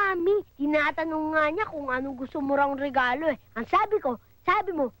 Mami. Tinatanong nga niya kung anong gusto mo raw regalo eh. Ang sabi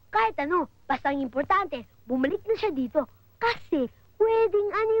mo, kahit ano, basta ang importante, bumalik na siya dito. Kasi, wedding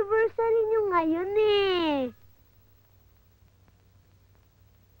anniversary niyo ngayon eh.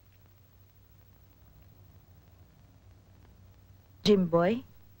 Jimboy,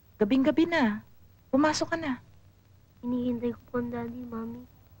 gabing-gabi na. Pumasok ka na. Hinihintay ko po ang Daddy, Mami.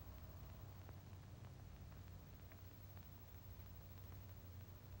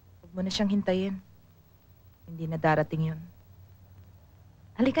 Huwag mo na siyang hintayin. Hindi na darating yun.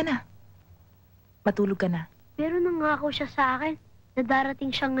 Halika na. Matulog ka na. Pero nangako siya sa akin na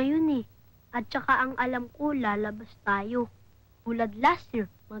darating siya ngayon eh. At saka ang alam ko, lalabas tayo. Tulad last year,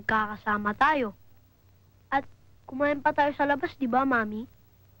 magkakasama tayo. At kumain pa tayo sa labas, di ba, Mami?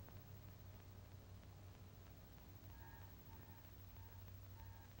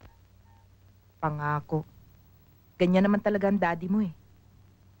 Pangako. Ganyan naman talaga ang daddy mo eh.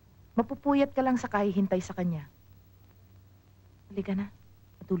 Mapupuyat ka lang sa kahihintay sa kanya. Halika na.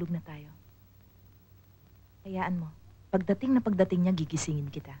 Matulog na tayo. Hayaan mo. Pagdating niya, gigisingin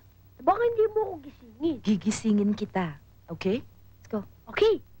kita. Baka hindi mo ako gisingin. Gigisingin kita. Okay? Let's go.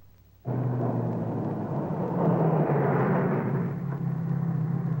 Okay.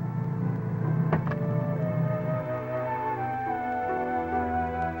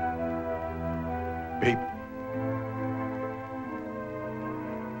 Babe.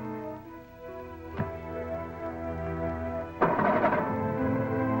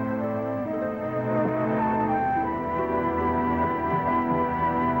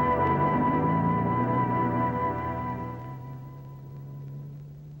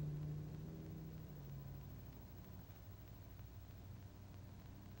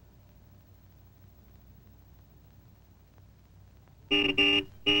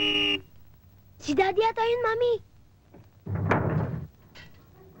 Si Daddy ata yun, Mami.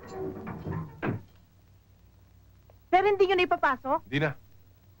 Pero hindi nyo na ipapasok? Hindi na.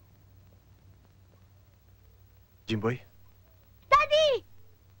 Jimboy? Daddy!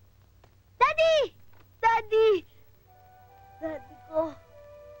 Daddy! Daddy! Daddy ko.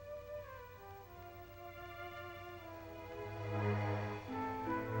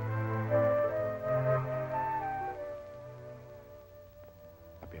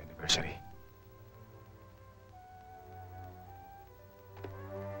 Happy anniversary.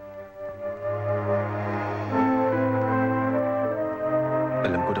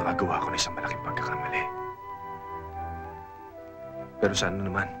 Alam ko nakagawa ko ng isang malaking pagkakamali. Pero sana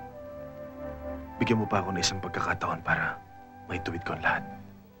naman, bigyan mo pa ako ng isang pagkakataon para maituwid ko ang lahat.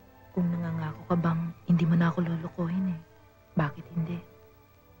 Kung nangangako ka bang hindi mo na ako lulukuhin eh. Bakit hindi?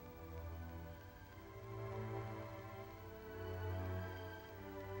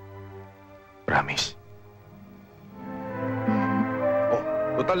 Promise. Oh,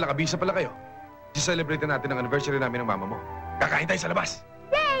 total, nakabisa pala kayo. Si-celebrate natin ang anniversary namin ng mama mo. Kakain tayo sa labas.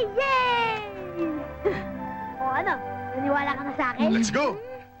 Yay! Yay! O ano, naniwala ka na sa akin? Let's go!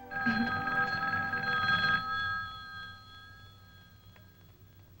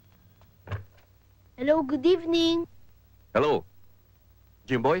 Hello, good evening. Hello?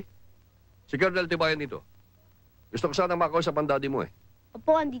 Jimboy? Si Colonel Tibayan dito. Gusto ko sana makausap ang daddy mo eh.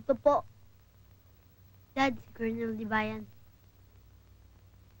 Opo, andito po. Dad, si Colonel Dibayan.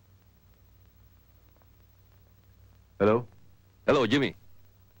 Hello? Hello, Jimmy.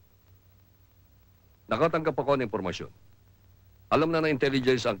 Nakatanggap ako ng impormasyon. Alam na ng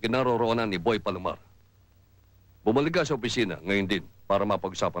intelligence ang kinaroroonan ni Boy Palomar. Bumalik ka sa opisina ngayon din para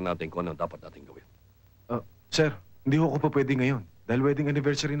mapag-usapan natin kung ano dapat natin gawin. Sir, hindi ko pa pwede ngayon dahil wedding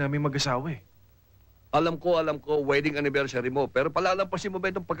anniversary namin mag-asawa eh. Alam ko, wedding anniversary mo, pero palalampasin mo ba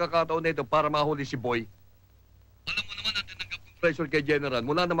itong pagkakataon na ito para mahuli si Boy? Alam mo naman natin tinanggap ng pressure kay General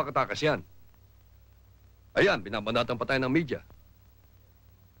mula na makatakas yan. Ayan, binabanatan pa tayo ng media.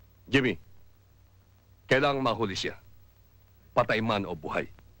 Jimmy, kailangang mahuli siya. Patay man o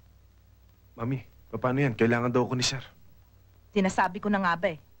buhay. Mami, paano yan? Kailangan daw ako ni Sir. Sinasabi ko na nga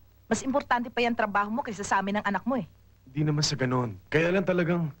ba eh. Mas importante pa yung trabaho mo kaysa sa amin ng anak mo eh. Hindi naman sa ganon. Kaya lang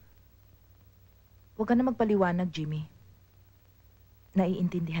talagang... Huwag ka na magpaliwanag, Jimmy.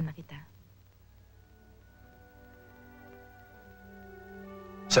 Naiintindihan na kita.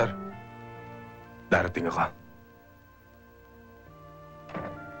 Sir, darating ako.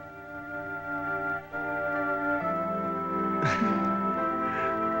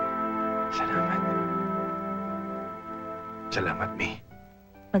 Salamat. Salamat, May.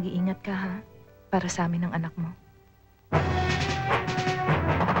 Mag-iingat ka ha, para sa amin ng anak mo.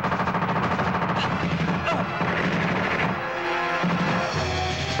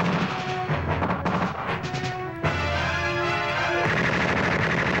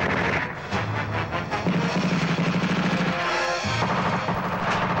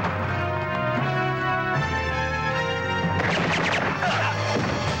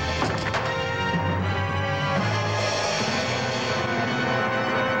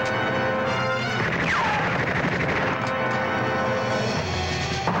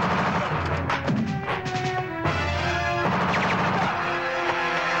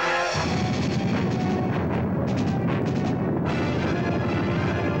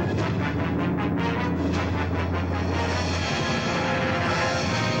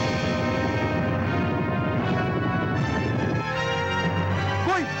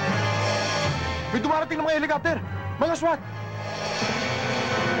 May dumarating ng mga helicopter! Mga SWAT!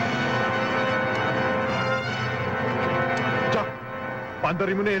 Jack,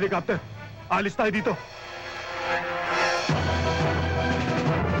 paandarin mo na yung helicopter. Alis tayo dito.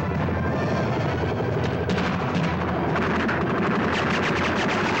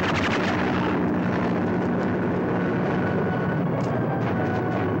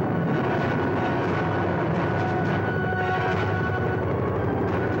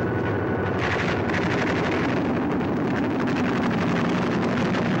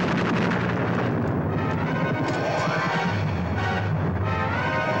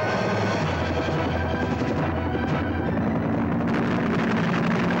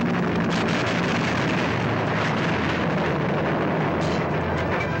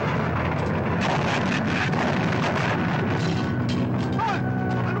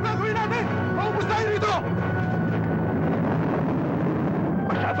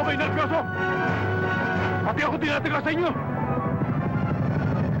 Pati ako tinataga sa inyo!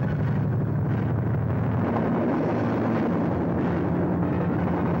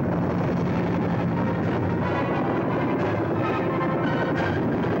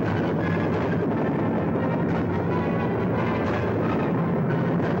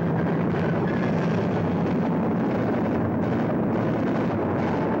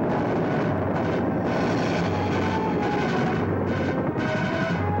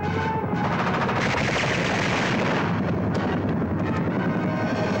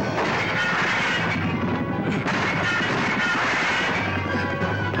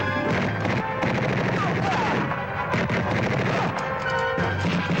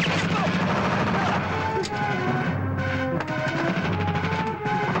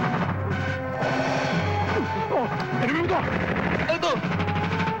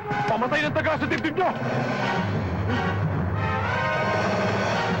 Pamatay ng taga sa dibdib nyo!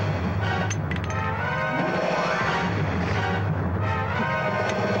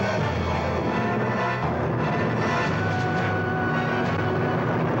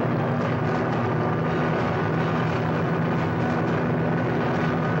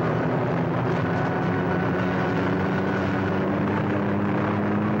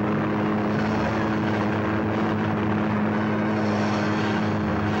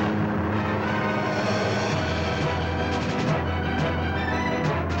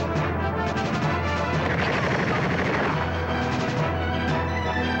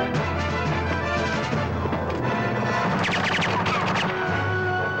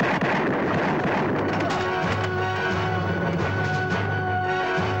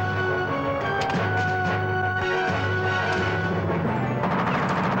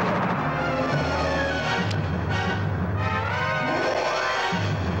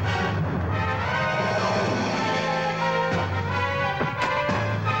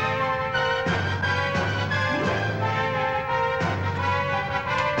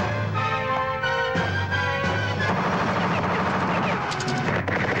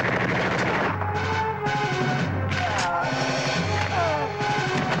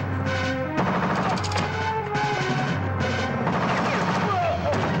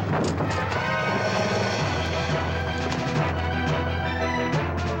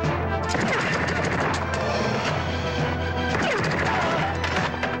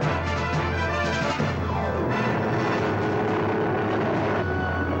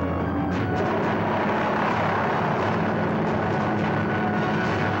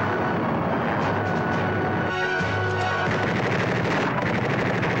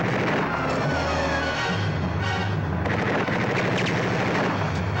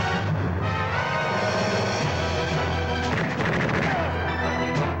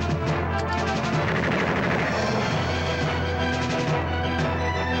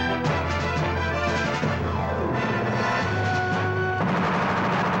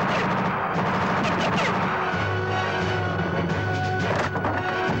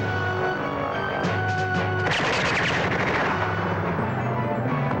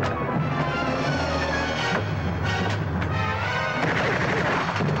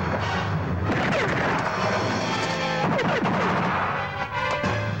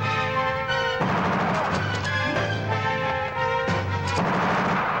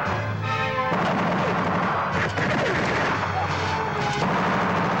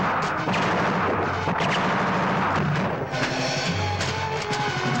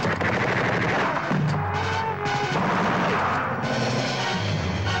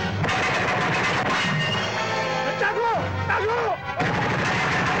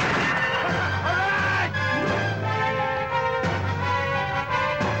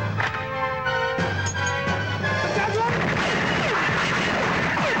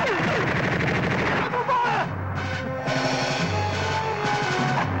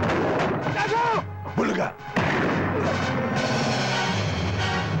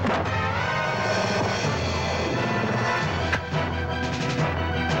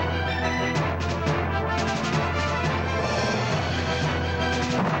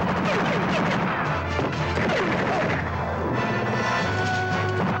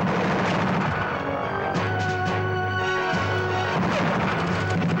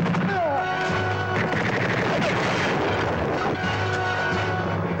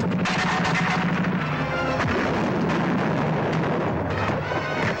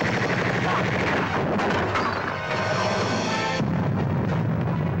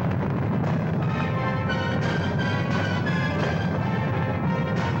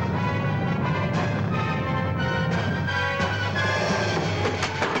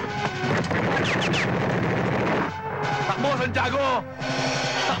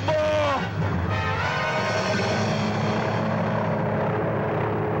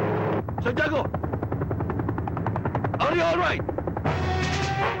 all right?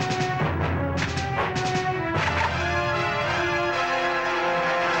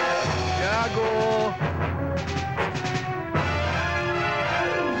 Santiago!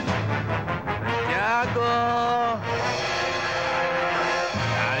 Santiago!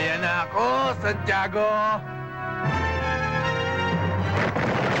 Kaya na ako, Santiago!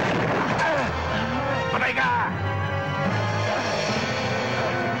 Patay ka!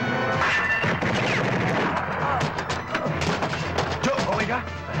 Joe, okay ka?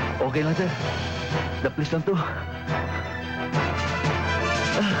 Okay lang, sir. Daplis lang to.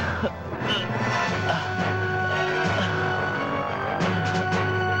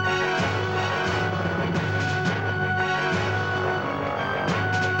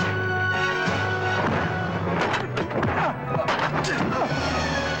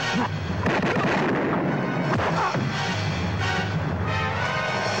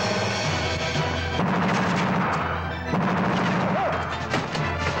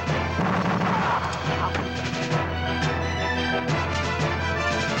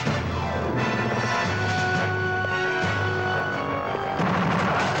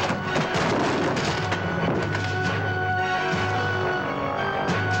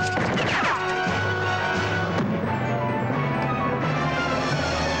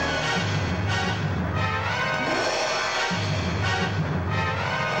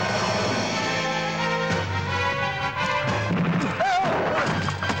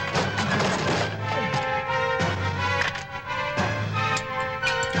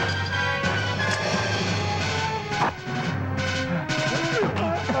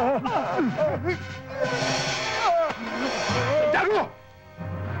 Santiago!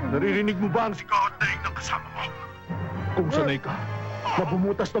 Naririnig mo ba ang sigaw at daig ng kasama mo? Kung sanay ka na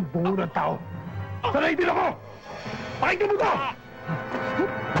bumutas ng bungo ng tao, sanay din ako! Pakinggan mo to!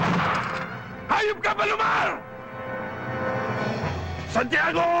 Hayop ka, Palomar!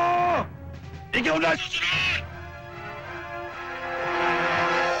 Santiago! Ikaw na susunod!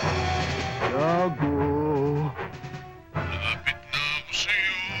 Santiago! Malapit na ako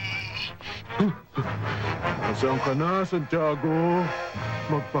sa'yo. Nasaan ka na, Santiago?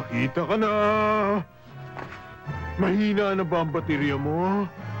 Magpakita ka na. Mahina na ba ang baterya mo?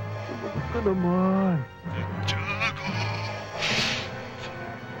 Sumagot ka naman. Santiago!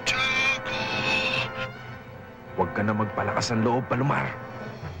 Santiago! Huwag ka na magpalakas ang loob, Palomar.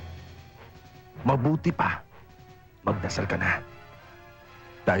 Mabuti pa, magdasal ka na.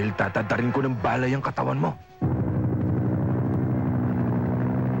 Dahil tatadarin ko ng balay ang katawan mo.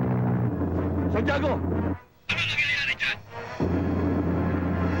 Santiago! Ano nangyayari dyan?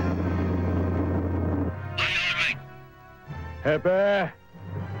 Are you all right? Hepe!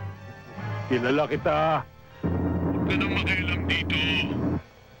 Kilala kita. Huwag ka nang makialam dito.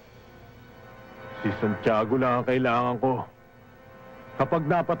 Si Santiago lang ang kailangan ko. Kapag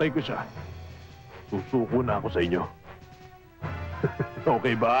napatay ko siya, susuko na ako sa inyo.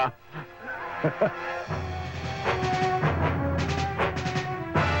 Okay ba?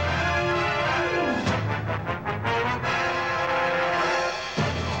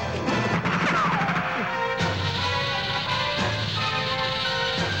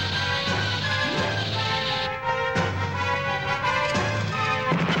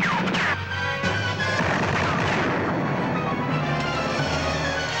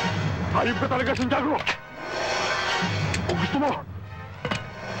 Hayop ka talaga, Santiago! Kung gusto mo,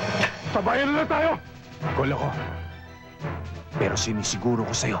 sabayan na lang tayo! Kol ako. Pero sinisiguro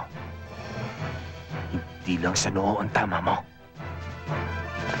ko sa'yo, hindi lang sa noo ang tama mo.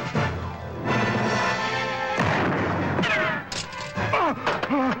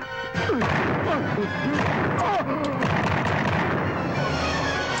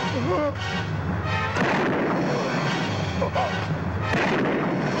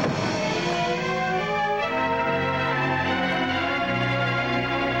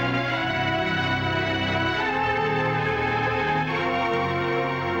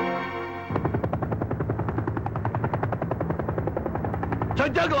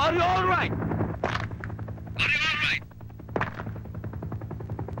 Santiago, are you all right? Are you all right?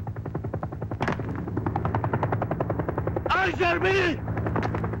 Answer me!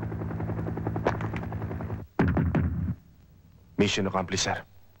 Mission accomplished, sir.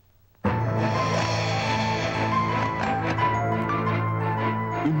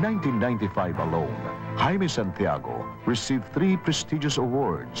 In 1995 alone, Jaime Santiago received 3 prestigious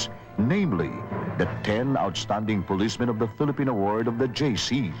awards, namely the 10 Outstanding Policemen of the Philippine Award of the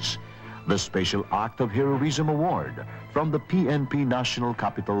JCs, the Special Act of Heroism Award from the PNP National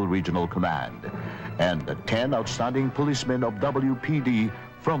Capital Regional Command, and the 10 outstanding policemen of WPD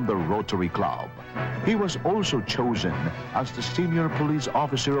from the Rotary Club. He was also chosen as the Senior Police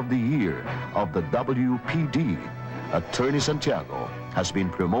Officer of the Year of the WPD. Attorney Santiago has been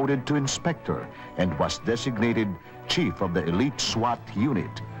promoted to Inspector and was designated Chief of the Elite SWAT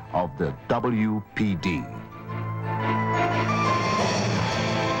Unit of the WPD.